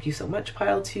yes, thank you so much,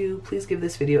 Pile 2. Please give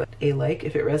this video a like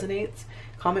if it resonates.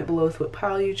 Comment below with what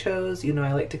pile you chose. You know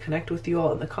I like to connect with you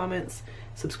all in the comments.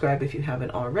 Subscribe if you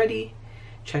haven't already.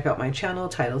 Check out my channel,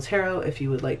 Tidal Tarot, if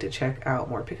you would like to check out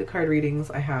more pick a card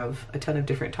readings. I have a ton of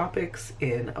different topics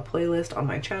in a playlist on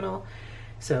my channel.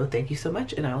 So thank you so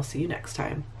much, and I'll see you next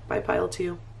time. Bye, Pile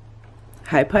 2.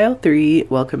 Hi, Pile 3.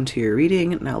 Welcome to your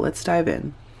reading. Now let's dive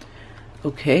in.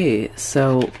 Okay,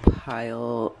 so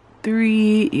Pile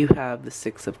 3, you have the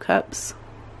 6 of Cups.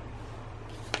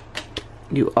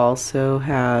 You also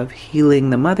have healing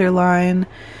the mother line,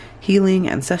 healing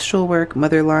ancestral work,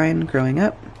 mother line, growing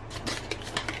up.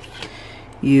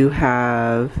 You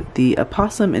have the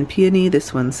opossum and peony.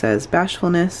 This one says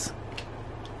bashfulness.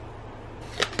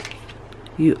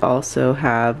 You also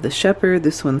have the shepherd.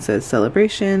 This one says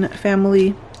celebration,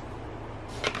 family.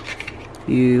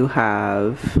 You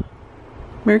have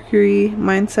Mercury,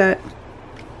 mindset.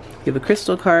 You have a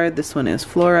crystal card. This one is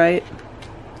fluorite.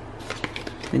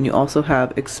 Then you also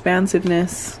have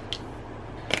expansiveness.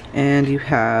 And you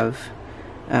have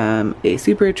a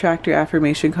super attractor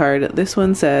affirmation card. This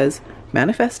one says,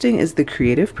 manifesting is the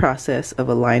creative process of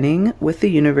aligning with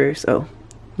the universe.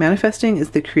 Manifesting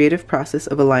is the creative process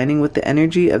of aligning with the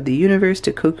energy of the universe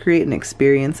to co-create an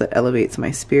experience that elevates my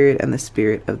spirit and the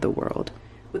spirit of the world.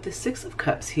 With the 6 of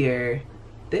Cups here,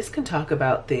 this can talk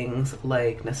about things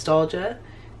like nostalgia,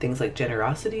 things like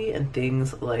generosity, and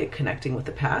things like connecting with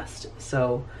the past.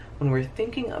 So when we're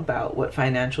thinking about what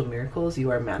financial miracles you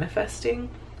are manifesting,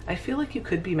 I feel like you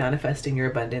could be manifesting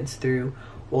your abundance through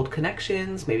old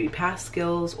connections, maybe past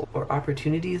skills or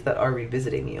opportunities that are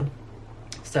revisiting you.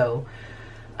 So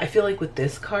I feel like with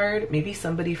this card, maybe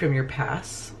somebody from your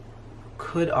past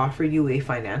could offer you a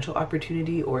financial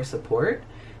opportunity or support.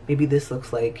 Maybe this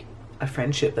looks like a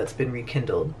friendship that's been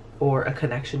rekindled, or a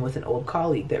connection with an old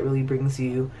colleague that really brings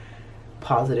you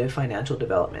positive financial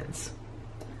developments.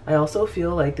 I also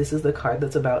feel like this is the card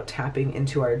that's about tapping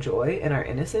into our joy and our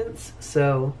innocence.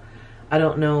 So I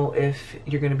don't know if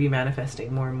you're going to be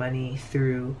manifesting more money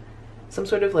through some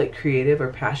sort of like creative or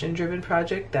passion driven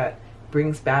project that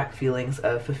brings back feelings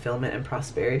of fulfillment and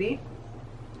prosperity.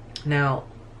 Now,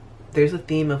 there's a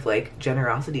theme of like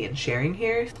generosity and sharing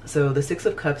here. So the 6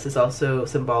 of Cups is also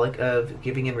symbolic of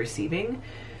giving and receiving.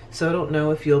 So I don't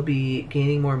know if you'll be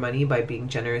gaining more money by being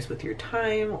generous with your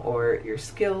time or your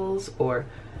skills or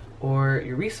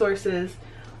your resources.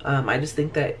 I just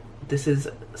think that this is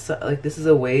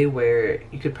a way where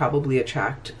you could probably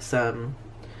attract some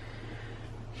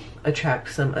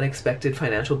unexpected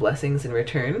financial blessings in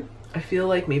return. I feel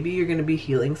like maybe you're going to be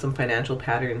healing some financial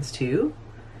patterns too,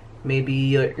 Maybe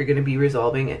you're going to be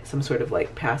resolving some sort of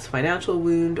like past financial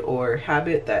wound or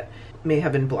habit that may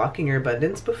have been blocking your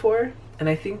abundance before. And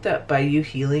I think that by you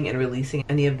healing and releasing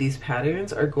any of these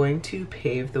patterns are going to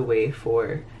pave the way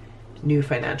for new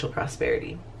financial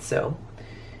prosperity. So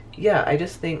yeah, I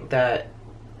just think that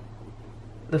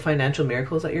the financial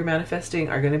miracles that you're manifesting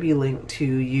are going to be linked to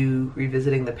you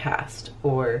revisiting the past,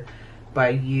 or by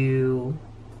you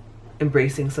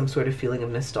embracing some sort of feeling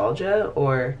of nostalgia,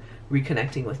 or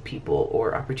reconnecting with people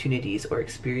or opportunities or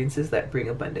experiences that bring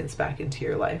abundance back into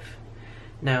your life.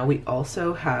 Now we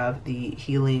also have the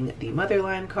Healing the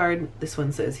Motherline card. This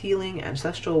one says healing,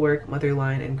 ancestral work,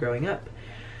 motherline, and growing up.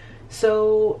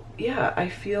 So yeah, I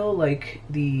feel like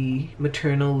the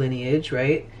maternal lineage,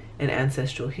 right, and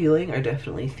ancestral healing are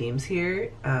definitely themes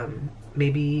here.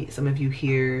 Maybe some of you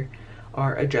here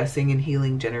are addressing and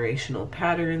healing generational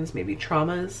patterns, maybe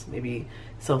traumas, maybe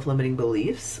self-limiting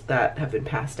beliefs that have been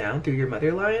passed down through your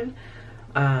motherline.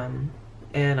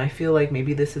 And I feel like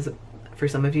maybe this is, for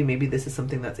some of you, maybe this is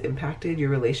something that's impacted your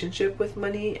relationship with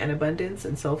money and abundance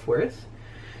and self-worth.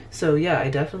 So yeah, I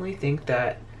definitely think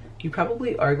that you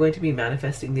probably are going to be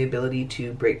manifesting the ability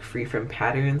to break free from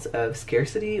patterns of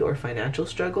scarcity or financial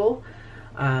struggle.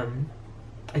 I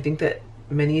think that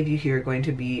many of you here are going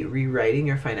to be rewriting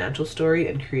your financial story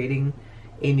and creating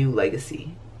a new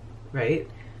legacy, right?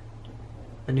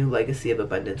 A new legacy of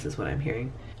abundance is what I'm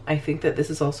hearing. I think that this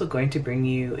is also going to bring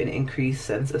you an increased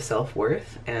sense of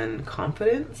self-worth and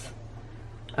confidence.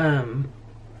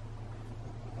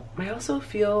 I also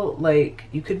feel like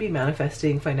you could be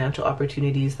manifesting financial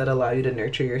opportunities that allow you to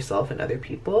nurture yourself and other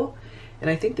people. And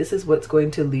I think this is what's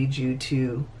going to lead you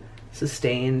to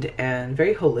sustained and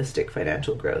very holistic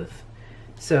financial growth.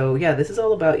 So yeah, this is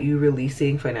all about you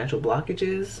releasing financial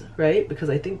blockages, right? Because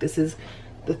I think this is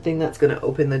the thing that's going to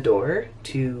open the door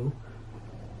to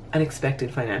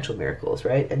unexpected financial miracles,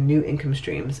 right? And new income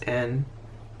streams and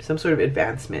some sort of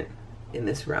advancement in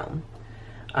this realm.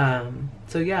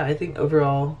 So yeah, I think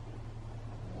overall,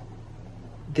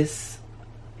 these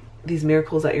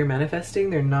miracles that you're manifesting,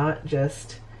 they're not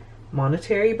just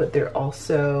monetary, but they're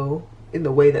also in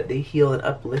the way that they heal and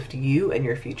uplift you and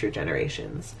your future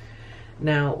generations.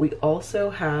 Now, we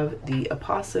also have the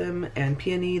opossum and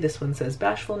peony. This one says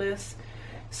bashfulness.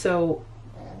 So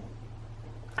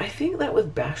I think that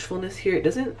with bashfulness here, it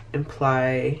doesn't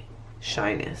imply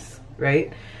shyness,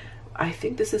 right? I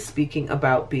think this is speaking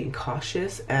about being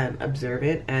cautious and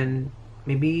observant and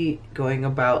maybe going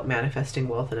about manifesting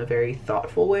wealth in a very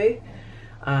thoughtful way.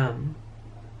 I'm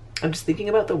just thinking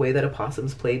about the way that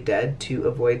opossums play dead to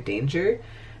avoid danger.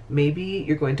 Maybe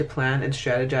you're going to plan and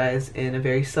strategize in a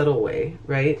very subtle way,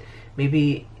 right?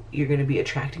 Maybe you're going to be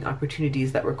attracting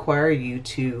opportunities that require you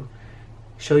to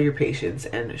show your patience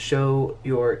and show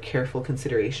your careful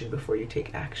consideration before you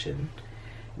take action.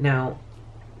 Now,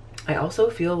 I also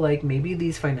feel like maybe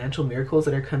these financial miracles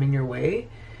that are coming your way,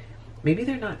 maybe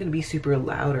they're not going to be super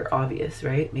loud or obvious,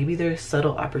 right? Maybe there's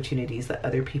subtle opportunities that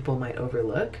other people might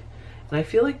overlook. And I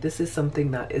feel like this is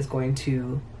something that is going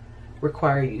to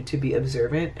require you to be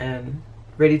observant and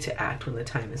ready to act when the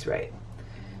time is right.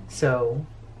 So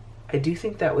I do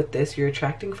think that with this, you're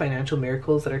attracting financial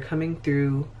miracles that are coming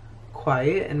through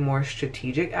quiet and more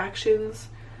strategic actions.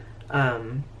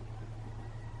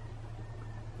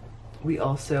 We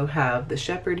also have the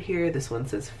shepherd here. This one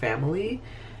says family.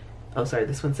 Oh, sorry,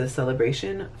 this one says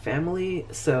celebration, family.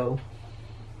 So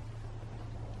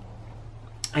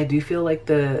I do feel like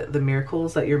the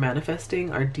miracles that you're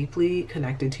manifesting are deeply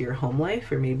connected to your home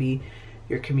life, or maybe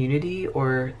your community,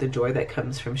 or the joy that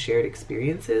comes from shared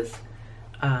experiences.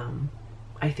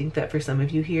 I think that for some of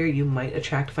you here, you might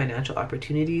attract financial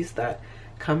opportunities that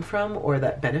come from or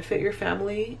that benefit your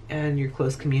family and your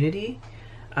close community.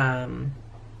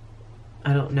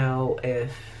 I don't know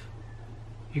if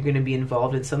you're going to be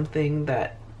involved in something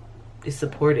that is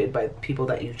supported by people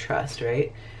that you trust,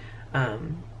 right?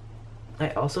 I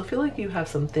also feel like you have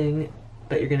something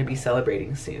that you're going to be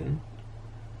celebrating soon.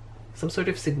 Some sort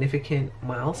of significant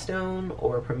milestone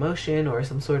or promotion or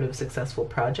some sort of successful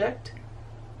project.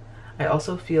 I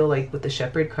also feel like with the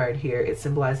Shepherd card here, it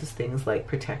symbolizes things like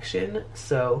protection.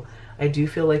 So I do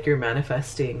feel like you're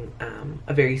manifesting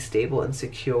a very stable and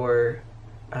secure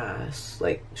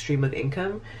like stream of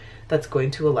income that's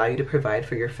going to allow you to provide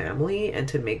for your family and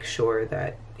to make sure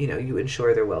that, you know, you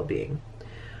ensure their well-being.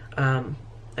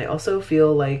 I also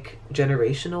feel like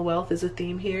generational wealth is a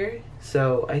theme here.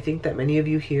 So I think that many of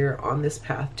you here on this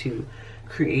path to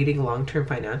creating long-term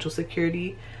financial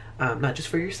security, not just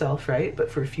for yourself, right,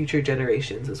 but for future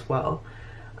generations as well.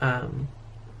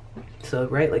 So,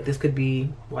 right, like this could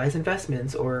be wise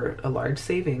investments or a large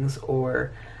savings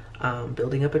or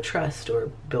building up a trust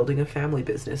or building a family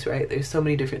business, right? There's so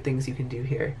many different things you can do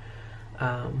here.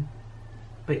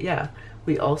 But yeah,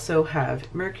 we also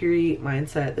have Mercury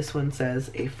mindset. This one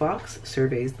says, a fox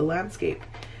surveys the landscape.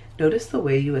 Notice the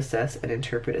way you assess and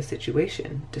interpret a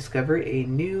situation. Discover a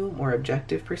new, more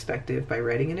objective perspective by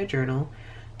writing in a journal,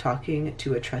 talking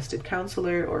to a trusted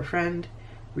counselor or friend,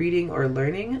 reading or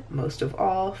learning. Most of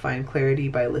all, find clarity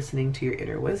by listening to your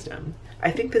inner wisdom. I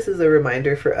think this is a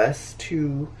reminder for us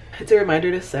it's a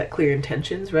reminder to set clear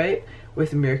intentions, right?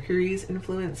 With Mercury's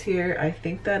influence here, I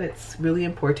think that it's really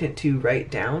important to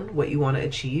write down what you want to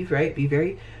achieve, right? Be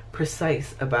very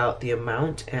precise about the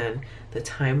amount and the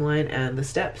timeline and the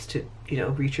steps to,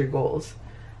 reach your goals.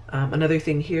 Another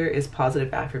thing here is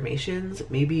positive affirmations.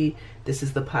 Maybe this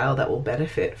is the pile that will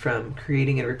benefit from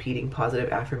creating and repeating positive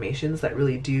affirmations that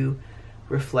really do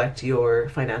reflect your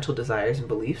financial desires and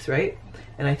beliefs, right?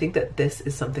 And I think that this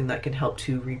is something that can help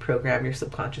to reprogram your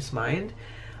subconscious mind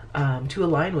to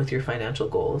align with your financial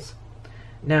goals.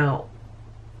 Now,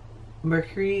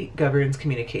 Mercury governs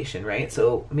communication, right?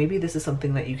 So maybe this is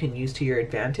something that you can use to your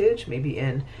advantage, maybe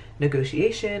in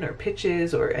negotiation or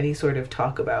pitches or any sort of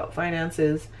talk about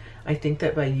finances. I think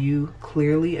that by you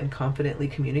clearly and confidently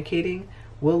communicating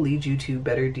will lead you to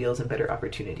better deals and better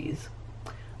opportunities.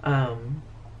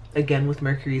 Again, with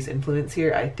Mercury's influence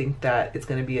here, I think that it's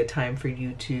going to be a time for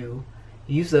you to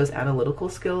use those analytical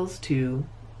skills to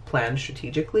plan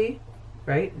strategically,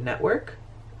 right?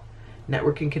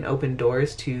 Networking can open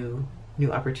doors to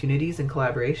new opportunities and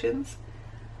collaborations.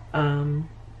 And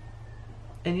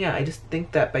yeah, I just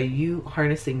think that by you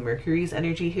harnessing Mercury's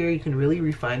energy here, you can really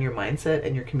refine your mindset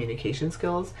and your communication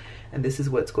skills. And this is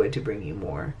what's going to bring you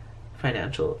more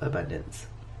financial abundance.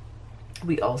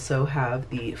 We also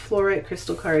have the fluorite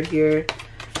crystal card here.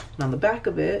 And on the back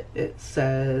of it, it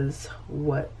says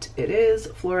what it is.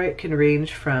 Fluorite can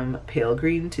range from pale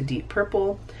green to deep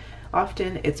purple.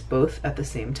 Often it's both at the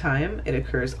same time. It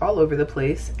occurs all over the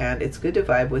place, and it's good to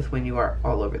vibe with when you are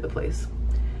all over the place.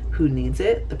 Who needs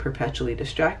it? The perpetually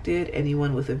distracted,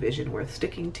 anyone with a vision worth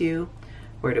sticking to.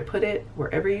 Where to put it?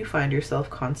 Wherever you find yourself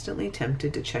constantly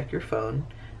tempted to check your phone,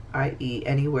 i.e.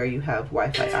 anywhere you have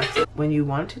Wi-Fi access. When you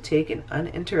want to take an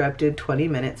uninterrupted 20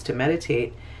 minutes to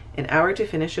meditate, an hour to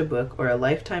finish a book, or a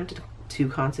lifetime to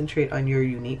concentrate on your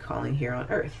unique calling here on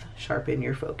Earth. Sharpen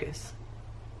your focus.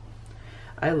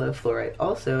 I love fluorite.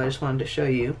 Also, I just wanted to show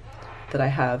you that I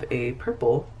have a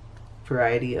purple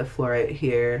variety of fluorite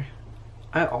here.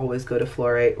 I always go to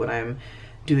fluorite when I'm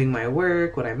doing my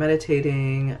work, when I'm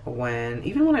meditating,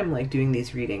 even when I'm like doing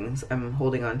these readings, I'm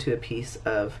holding on to a piece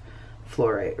of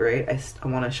fluorite, right? I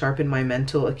want to sharpen my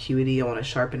mental acuity. I want to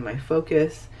sharpen my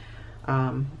focus.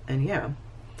 And yeah.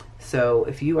 So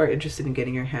if you are interested in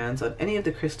getting your hands on any of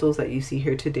the crystals that you see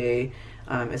here today,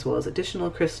 as well as additional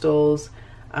crystals,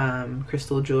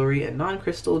 crystal jewelry and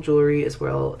non-crystal jewelry, as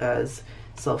well as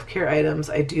self-care items,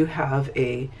 I do have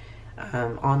a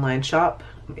online shop,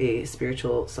 a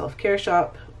spiritual self-care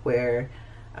shop where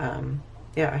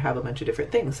yeah, I have a bunch of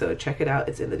different things, so check it out.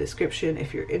 It's in the description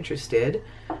if you're interested.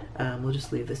 We'll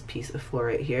just leave this piece of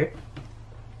fluorite here.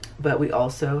 But we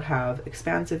also have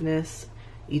expansiveness.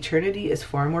 Eternity is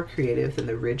far more creative than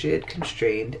the rigid,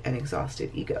 constrained, and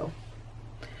exhausted ego.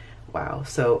 Wow.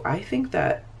 So I think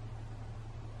that,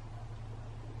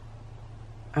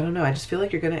 I don't know, I just feel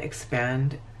like you're going to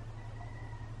expand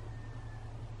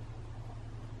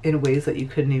in ways that you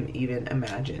couldn't have even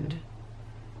imagined.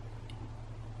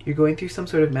 You're going through some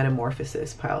sort of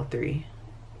metamorphosis, pile 3.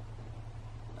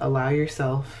 Allow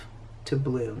yourself to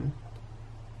bloom.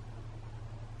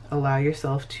 Allow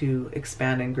yourself to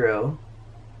expand and grow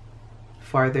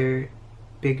farther,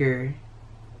 bigger,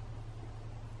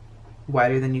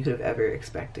 wider than you could have ever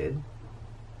expected.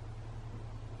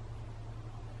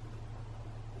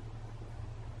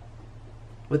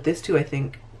 With this too, I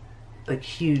think like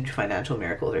huge financial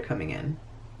miracles are coming in,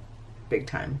 big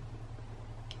time.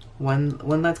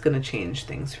 One that's going to change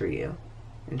things for you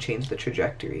and change the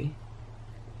trajectory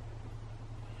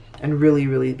and really,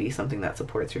 really be something that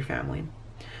supports your family.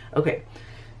 Okay,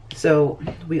 so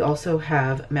we also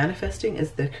have manifesting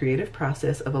is the creative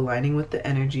process of aligning with the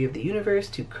energy of the universe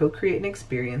to co-create an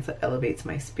experience that elevates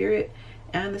my spirit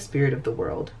and the spirit of the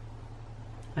world.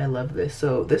 I love this.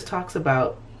 So this talks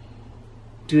about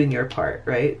doing your part,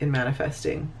 right, in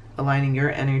manifesting, aligning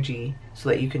your energy so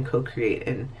that you can co-create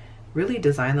and really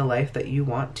design the life that you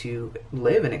want to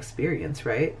live and experience,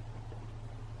 right?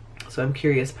 So I'm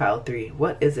curious, pile 3,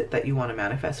 what is it that you want to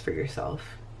manifest for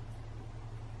yourself?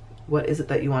 What is it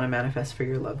that you want to manifest for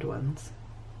your loved ones?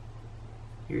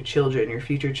 Your children, your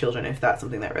future children, if that's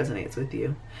something that resonates with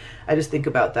you. I just think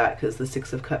about that because the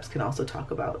 6 of Cups can also talk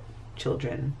about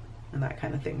children and that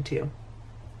kind of thing too.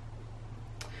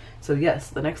 So yes,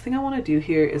 the next thing I want to do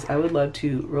here is I would love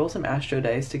to roll some astro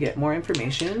dice to get more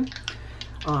information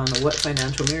on what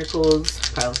financial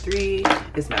miracles pile 3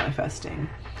 is manifesting.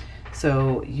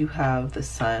 So you have the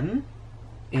Sun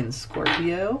in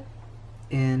Scorpio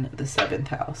in the 7th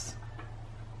house.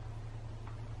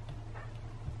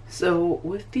 So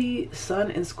with the Sun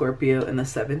in Scorpio in the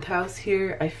 7th house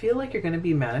here, I feel like you're going to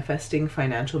be manifesting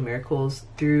financial miracles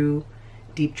through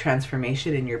deep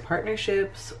transformation in your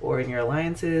partnerships or in your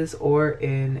alliances or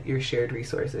in your shared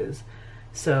resources.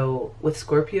 So with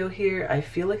Scorpio here, I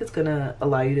feel like it's going to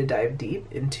allow you to dive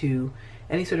deep into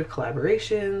any sort of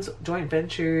collaborations, joint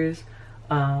ventures,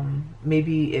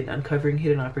 maybe in uncovering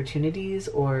hidden opportunities,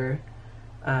 or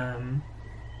in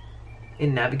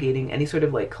navigating any sort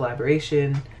of like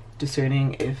collaboration,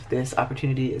 discerning if this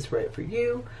opportunity is right for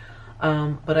you.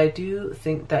 But I do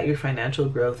think that your financial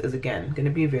growth is, again, going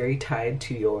to be very tied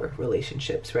to your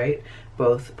relationships, right?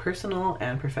 Both personal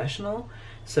and professional.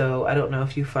 So I don't know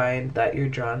if you find that you're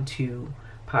drawn to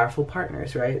powerful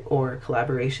partners, right? Or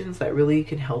collaborations that really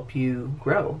can help you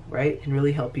grow, right? Can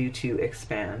really help you to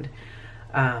expand.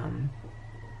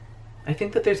 I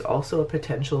think that there's also a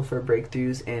potential for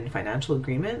breakthroughs in financial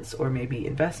agreements, or maybe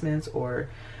investments, or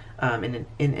in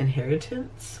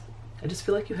inheritance. I just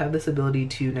feel like you have this ability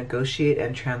to negotiate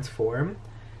and transform.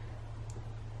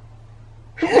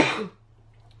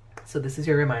 So this is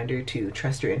your reminder to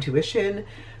trust your intuition,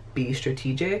 be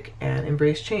strategic, and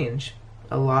embrace change.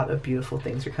 A lot of beautiful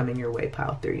things are coming your way,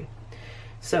 pile 3.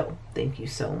 So thank you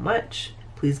so much.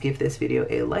 Please give this video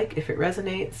a like if it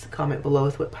resonates. Comment below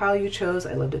with what pile you chose.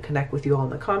 I love to connect with you all in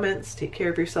the comments. Take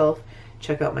care of yourself.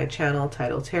 Check out my channel,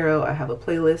 Tidal Tarot. I have a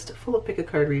playlist full of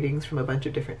pick-a-card readings from a bunch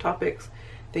of different topics.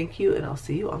 Thank you, and I'll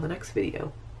see you on the next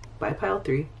video. Bye, pile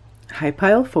 3. Hi,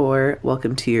 pile 4.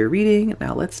 Welcome to your reading.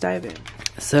 Now let's dive in.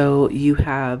 So you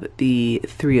have the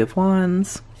 3 of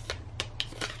Wands.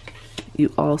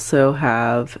 You also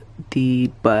have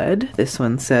the Bud. This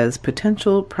one says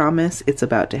potential, promise, it's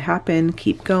about to happen,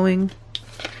 keep going.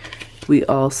 We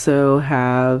also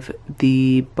have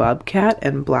the Bobcat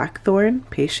and Blackthorn,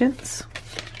 patience.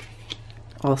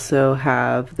 Also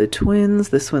have the Twins.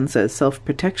 This one says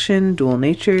self-protection, dual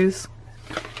natures.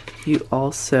 You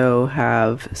also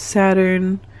have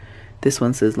Saturn. This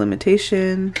one says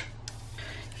limitation.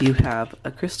 You have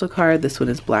a crystal card. This one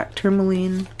is black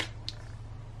tourmaline.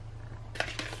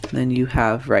 Then you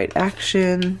have right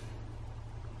action.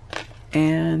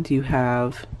 And you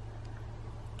have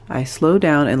I slow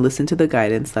down and listen to the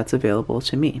guidance that's available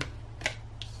to me.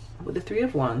 With the 3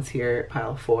 of Wands here,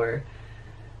 pile 4,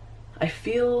 I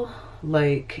feel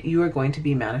like you are going to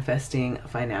be manifesting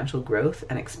financial growth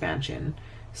and expansion.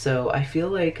 So I feel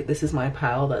like this is my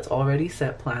pile that's already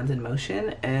set plans in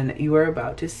motion, and you are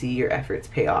about to see your efforts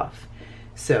pay off.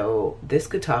 So this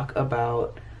could talk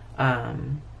about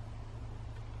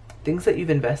things that you've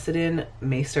invested in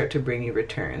may start to bring you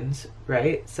returns,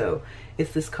 right? So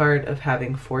it's this card of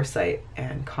having foresight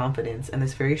and confidence and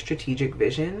this very strategic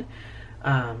vision.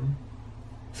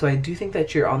 So I do think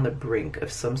that you're on the brink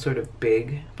of some sort of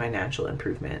big financial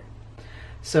improvement.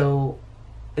 So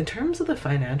in terms of the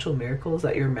financial miracles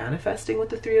that you're manifesting with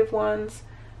the 3 of Wands,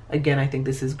 again, I think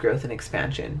this is growth and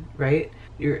expansion, right?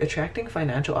 You're attracting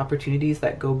financial opportunities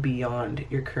that go beyond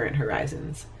your current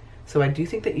horizons. So I do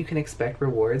think that you can expect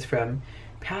rewards from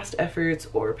past efforts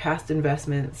or past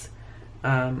investments.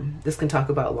 This can talk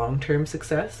about long-term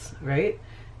success, right?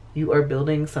 You are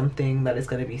building something that is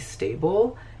going to be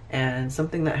stable and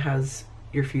something that has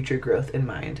your future growth in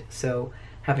mind. So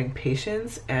having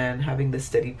patience and having this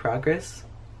steady progress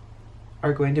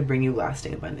are going to bring you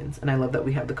lasting abundance. And I love that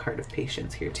we have the card of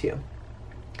patience here too.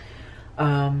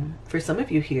 For some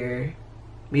of you here,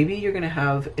 maybe you're going to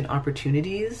have an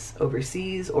opportunities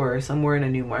overseas or somewhere in a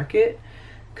new market,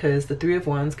 because the 3 of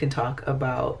Wands can talk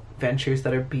about ventures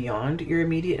that are beyond your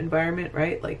immediate environment,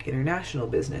 right? Like international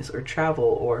business or travel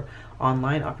or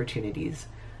online opportunities.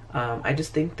 I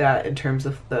just think that in terms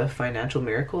of the financial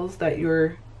miracles that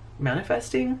you're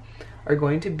manifesting are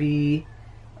going to be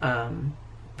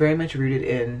very much rooted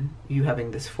in you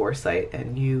having this foresight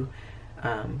and you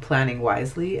planning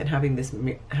wisely and having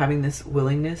this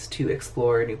willingness to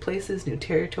explore new places, new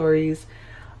territories,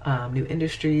 new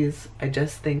industries. I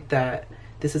just think that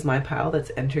this is my pile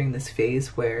that's entering this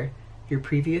phase where your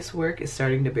previous work is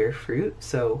starting to bear fruit.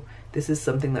 So this is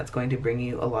something that's going to bring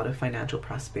you a lot of financial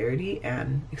prosperity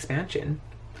and expansion.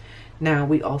 Now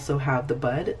we also have the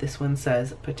Bud. This one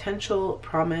says potential,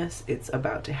 promise, it's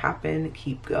about to happen,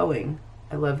 keep going.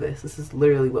 I love this. This is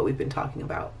literally what we've been talking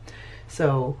about.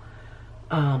 So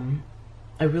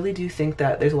I I really do think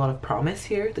that there's a lot of promise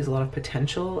here. There's a lot of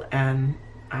potential, and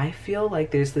I feel like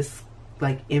there's this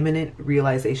like imminent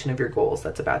realization of your goals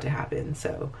that's about to happen.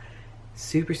 So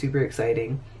super, super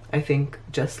exciting. I think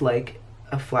just like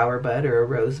a flower bud or a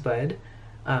rose bud,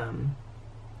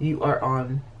 you are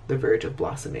on the verge of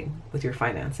blossoming with your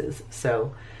finances.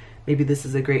 So maybe this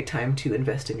is a great time to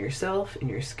invest in yourself, in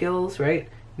your skills, right?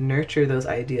 Nurture those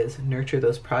ideas, nurture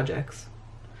those projects.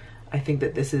 I think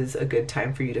that this is a good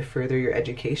time for you to further your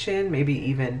education, maybe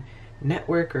even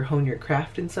network or hone your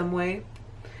craft in some way.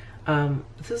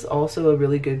 This is also a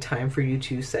really good time for you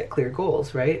to set clear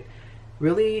goals, right?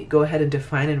 Really go ahead and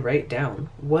define and write down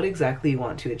what exactly you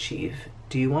want to achieve.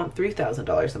 Do you want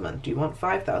 $3,000 a month? Do you want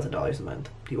 $5,000 a month?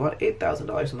 Do you want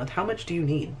 $8,000 a month? How much do you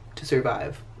need to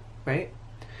survive, right?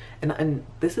 And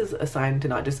this is a sign to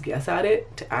not just guess at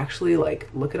it, to actually like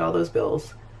look at all those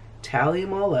bills, tally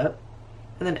them all up,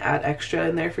 and then add extra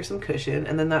in there for some cushion,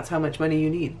 and then that's how much money you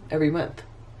need every month,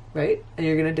 right? And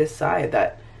you're gonna decide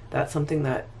that that's something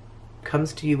that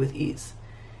comes to you with ease,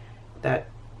 that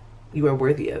you are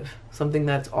worthy of, something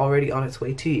that's already on its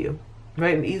way to you,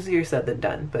 right? And easier said than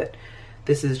done, but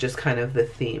this is just kind of the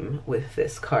theme with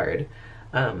this card.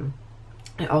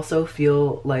 I also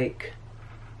feel like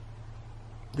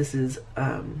this is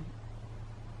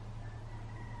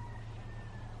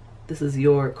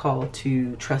your call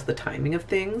to trust the timing of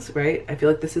things, right? I feel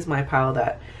like this is my pile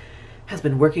that has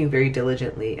been working very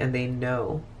diligently, and they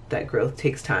know that growth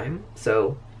takes time.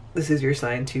 So this is your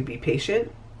sign to be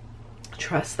patient.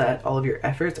 Trust that all of your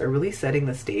efforts are really setting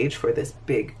the stage for this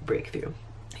big breakthrough.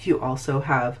 You also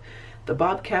have the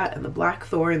bobcat and the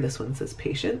blackthorn. This one says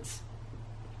patience.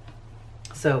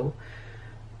 So,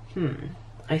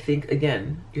 I think,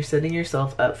 again, you're setting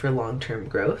yourself up for long-term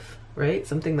growth, right?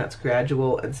 Something that's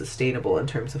gradual and sustainable in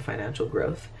terms of financial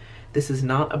growth. This is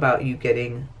not about you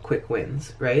getting quick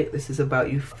wins, right? This is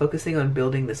about you focusing on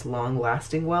building this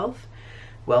long-lasting wealth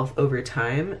over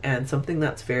time, and something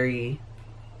that's very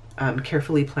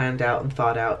carefully planned out and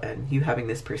thought out, and you having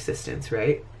this persistence,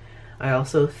 right? I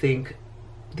also think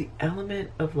the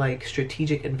element of like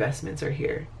strategic investments are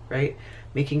here, right?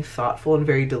 Making thoughtful and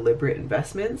very deliberate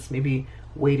investments, maybe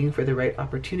waiting for the right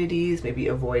opportunities, maybe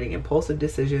avoiding impulsive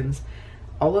decisions.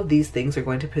 All of these things are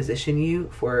going to position you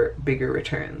for bigger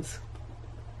returns.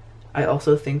 I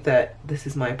also think that this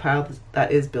is my pile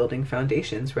that is building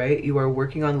foundations, right? You are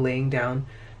working on laying down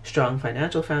strong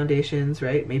financial foundations,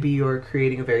 right? Maybe you're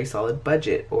creating a very solid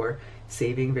budget, or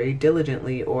saving very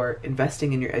diligently, or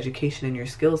investing in your education and your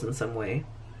skills in some way.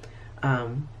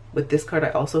 With this card,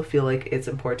 I also feel like it's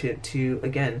important to,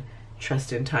 again,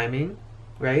 trust in timing,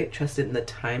 right? Trust in the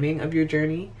timing of your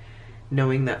journey,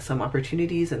 knowing that some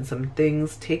opportunities and some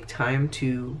things take time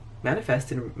to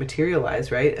manifest and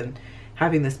materialize, right? And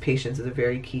having this patience is a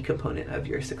very key component of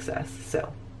your success.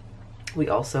 So we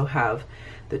also have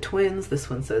the twins. This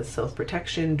one says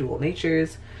self-protection, dual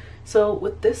natures. So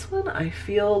with this one, I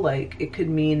feel like it could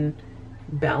mean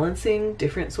balancing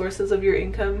different sources of your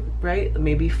income, right?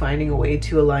 Maybe finding a way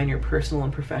to align your personal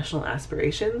and professional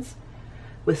aspirations.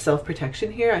 With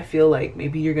self-protection here, I feel like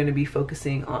maybe you're going to be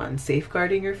focusing on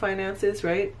safeguarding your finances,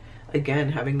 right?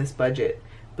 Again, having this budget,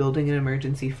 building an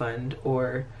emergency fund,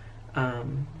 or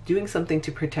doing something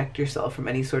to protect yourself from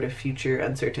any sort of future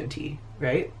uncertainty,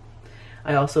 right?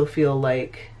 I also feel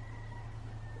like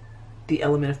the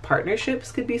element of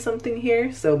partnerships could be something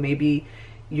here. So maybe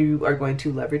you are going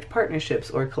to leverage partnerships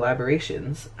or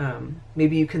collaborations.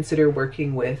 Maybe you consider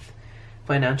working with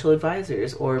financial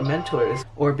advisors or mentors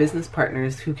or business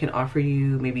partners who can offer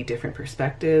you maybe different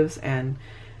perspectives and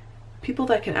people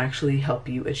that can actually help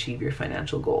you achieve your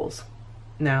financial goals.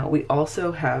 Now, we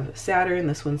also have Saturn.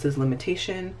 This one says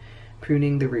limitation,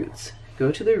 pruning the roots.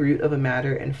 Go to the root of a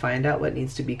matter and find out what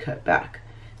needs to be cut back.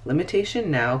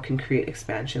 Limitation now can create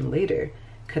expansion later.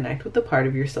 Connect with the part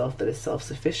of yourself that is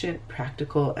self-sufficient,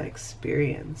 practical, and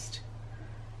experienced.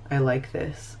 I like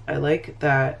this. I like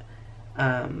that.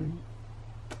 I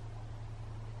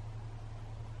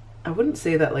wouldn't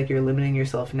say that like you're limiting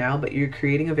yourself now, but you're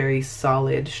creating a very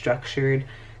solid, structured,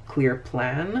 clear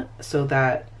plan so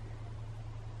that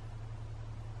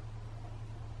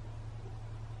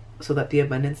the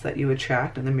abundance that you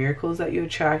attract and the miracles that you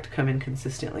attract come in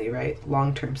consistently, right?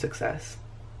 Long-term success,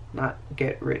 not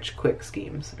get rich quick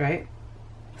schemes, right?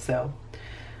 So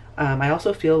I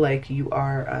also feel like you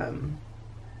are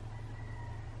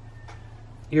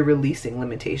you're releasing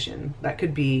limitation. That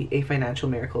could be a financial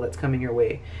miracle that's coming your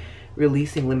way.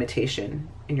 Releasing limitation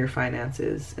in your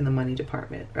finances, in the money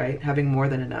department, right? Having more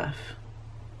than enough.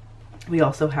 We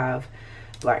also have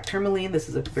black tourmaline. This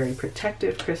is a very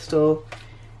protective crystal.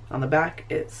 On the back,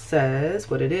 it says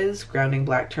what it is. Grounding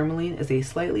black tourmaline is a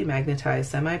slightly magnetized,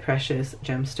 semi-precious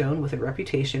gemstone with a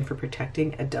reputation for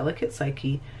protecting a delicate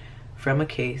psyche from a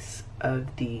case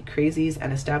of the crazies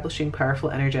and establishing powerful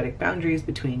energetic boundaries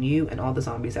between you and all the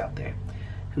zombies out there.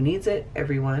 Who needs it?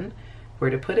 Everyone.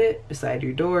 Where to put it? Beside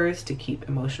your doors to keep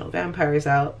emotional vampires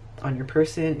out, on your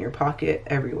person, your pocket,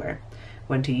 everywhere.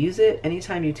 When to use it?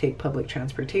 Anytime you take public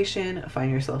transportation,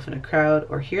 find yourself in a crowd,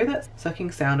 or hear that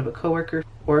sucking sound of a coworker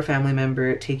or a family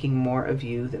member taking more of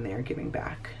you than they are giving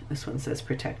back. This one says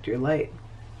protect your light.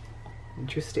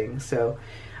 Interesting. So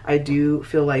I do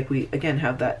feel like we again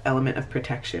have that element of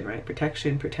protection, right?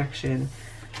 Protection.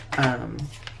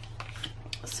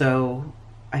 So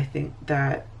I think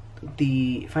that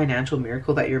the financial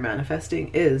miracle that you're manifesting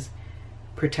is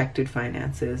protected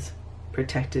finances,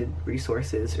 protected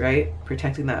resources, right?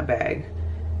 Protecting that bag.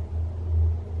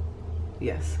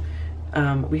 Yes.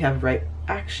 We have right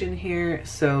action here.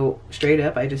 So straight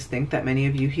up, I just think that many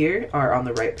of you here are on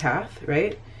the right path,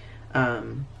 right?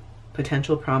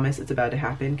 Potential promise, it's about to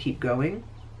happen. Keep going,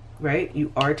 right?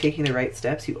 You are taking the right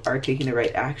steps. You are taking the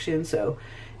right action. So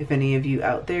if any of you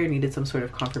out there needed some sort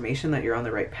of confirmation that you're on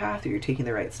the right path or you're taking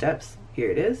the right steps, here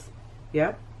it is.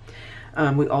 Yeah.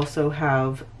 We also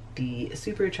have the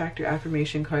Super Attractor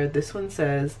Affirmation card. This one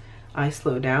says, I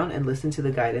slow down and listen to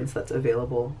the guidance that's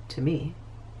available to me.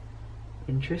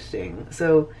 Interesting.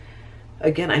 So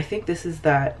again, I think this is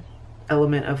that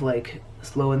element of like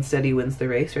slow and steady wins the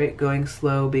race, right? Going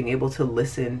slow, being able to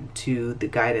listen to the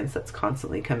guidance that's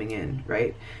constantly coming in,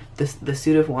 right? The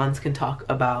Suit of Wands can talk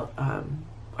about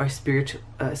our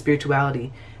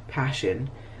spirituality, passion,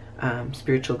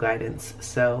 spiritual guidance.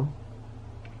 So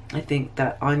I think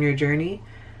that on your journey,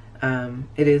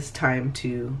 it is time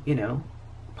to, you know,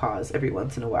 pause every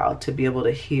once in a while to be able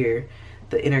to hear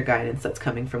the inner guidance that's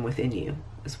coming from within you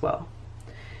as well.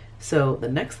 So the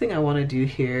next thing I want to do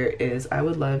here is I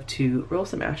would love to roll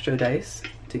some astro dice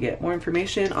to get more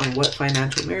information on what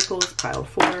financial miracles pile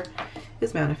 4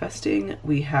 is manifesting.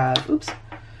 We have,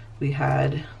 we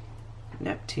had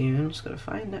Neptune. I'm just going to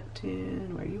find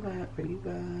Neptune. Where you at? Where you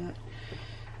at?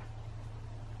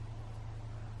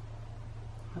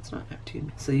 That's not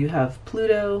Neptune. So you have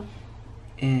Pluto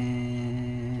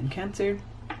in Cancer.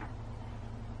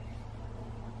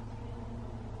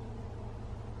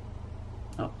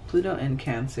 Oh, Pluto and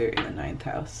Cancer in the 9th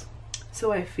house.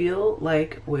 So I feel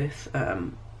like with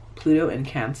Pluto and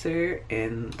Cancer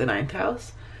in the 9th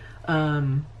house,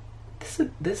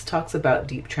 this talks about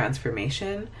deep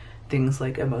transformation, things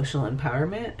like emotional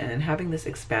empowerment, and having this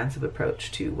expansive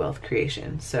approach to wealth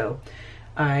creation. So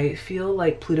I feel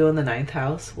like Pluto in the 9th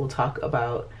house will talk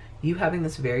about you having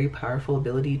this very powerful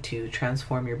ability to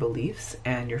transform your beliefs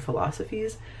and your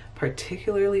philosophies,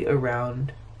 particularly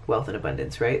around wealth and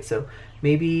abundance, right? So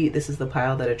maybe this is the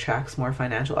pile that attracts more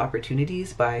financial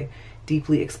opportunities by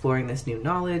deeply exploring this new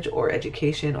knowledge or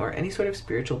education or any sort of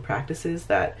spiritual practices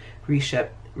that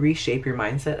reshape your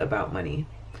mindset about money.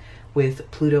 With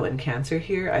Pluto and Cancer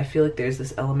here, I feel like there's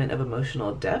this element of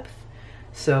emotional depth.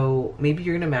 So maybe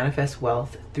you're going to manifest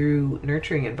wealth through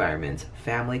nurturing environments,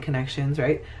 family connections,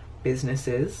 right?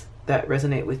 Businesses that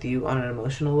resonate with you on an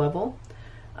emotional level.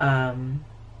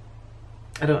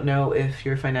 I don't know if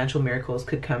your financial miracles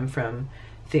could come from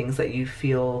things that you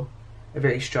feel a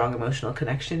very strong emotional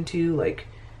connection to, like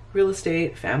real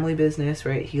estate, family business,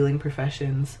 right? Healing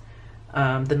professions.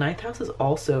 The 9th house is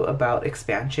also about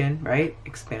expansion, right?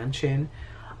 Expansion.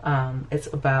 It's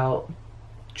about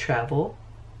travel,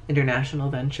 international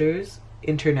ventures,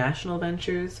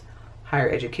 higher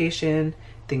education,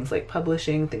 things like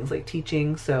publishing, things like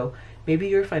teaching. So maybe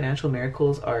your financial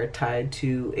miracles are tied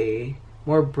to a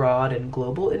more broad and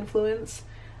global influence.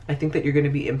 I think that you're going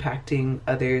to be impacting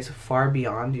others far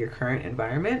beyond your current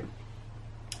environment.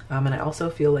 And I also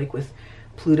feel like with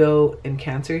Pluto in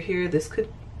Cancer here, this could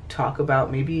talk about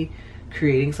maybe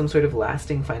creating some sort of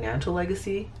lasting financial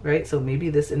legacy, right? So maybe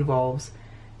this involves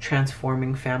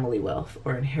transforming family wealth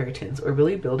or inheritance, or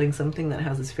really building something that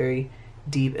has this very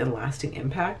deep and lasting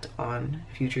impact on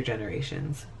future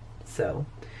generations. So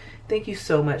thank you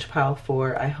so much, Pile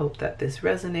 4. I hope that this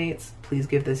resonates. Please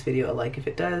give this video a like if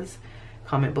it does.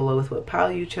 Comment below with what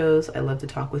pile you chose. I love to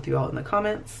talk with you all in the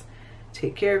comments.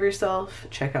 Take care of yourself.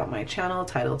 Check out my channel,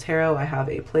 Tidal Tarot. I have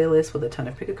a playlist with a ton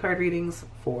of pick a card readings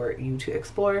for you to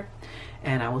explore.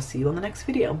 And I will see you on the next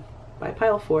video. Bye,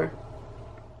 Pile 4.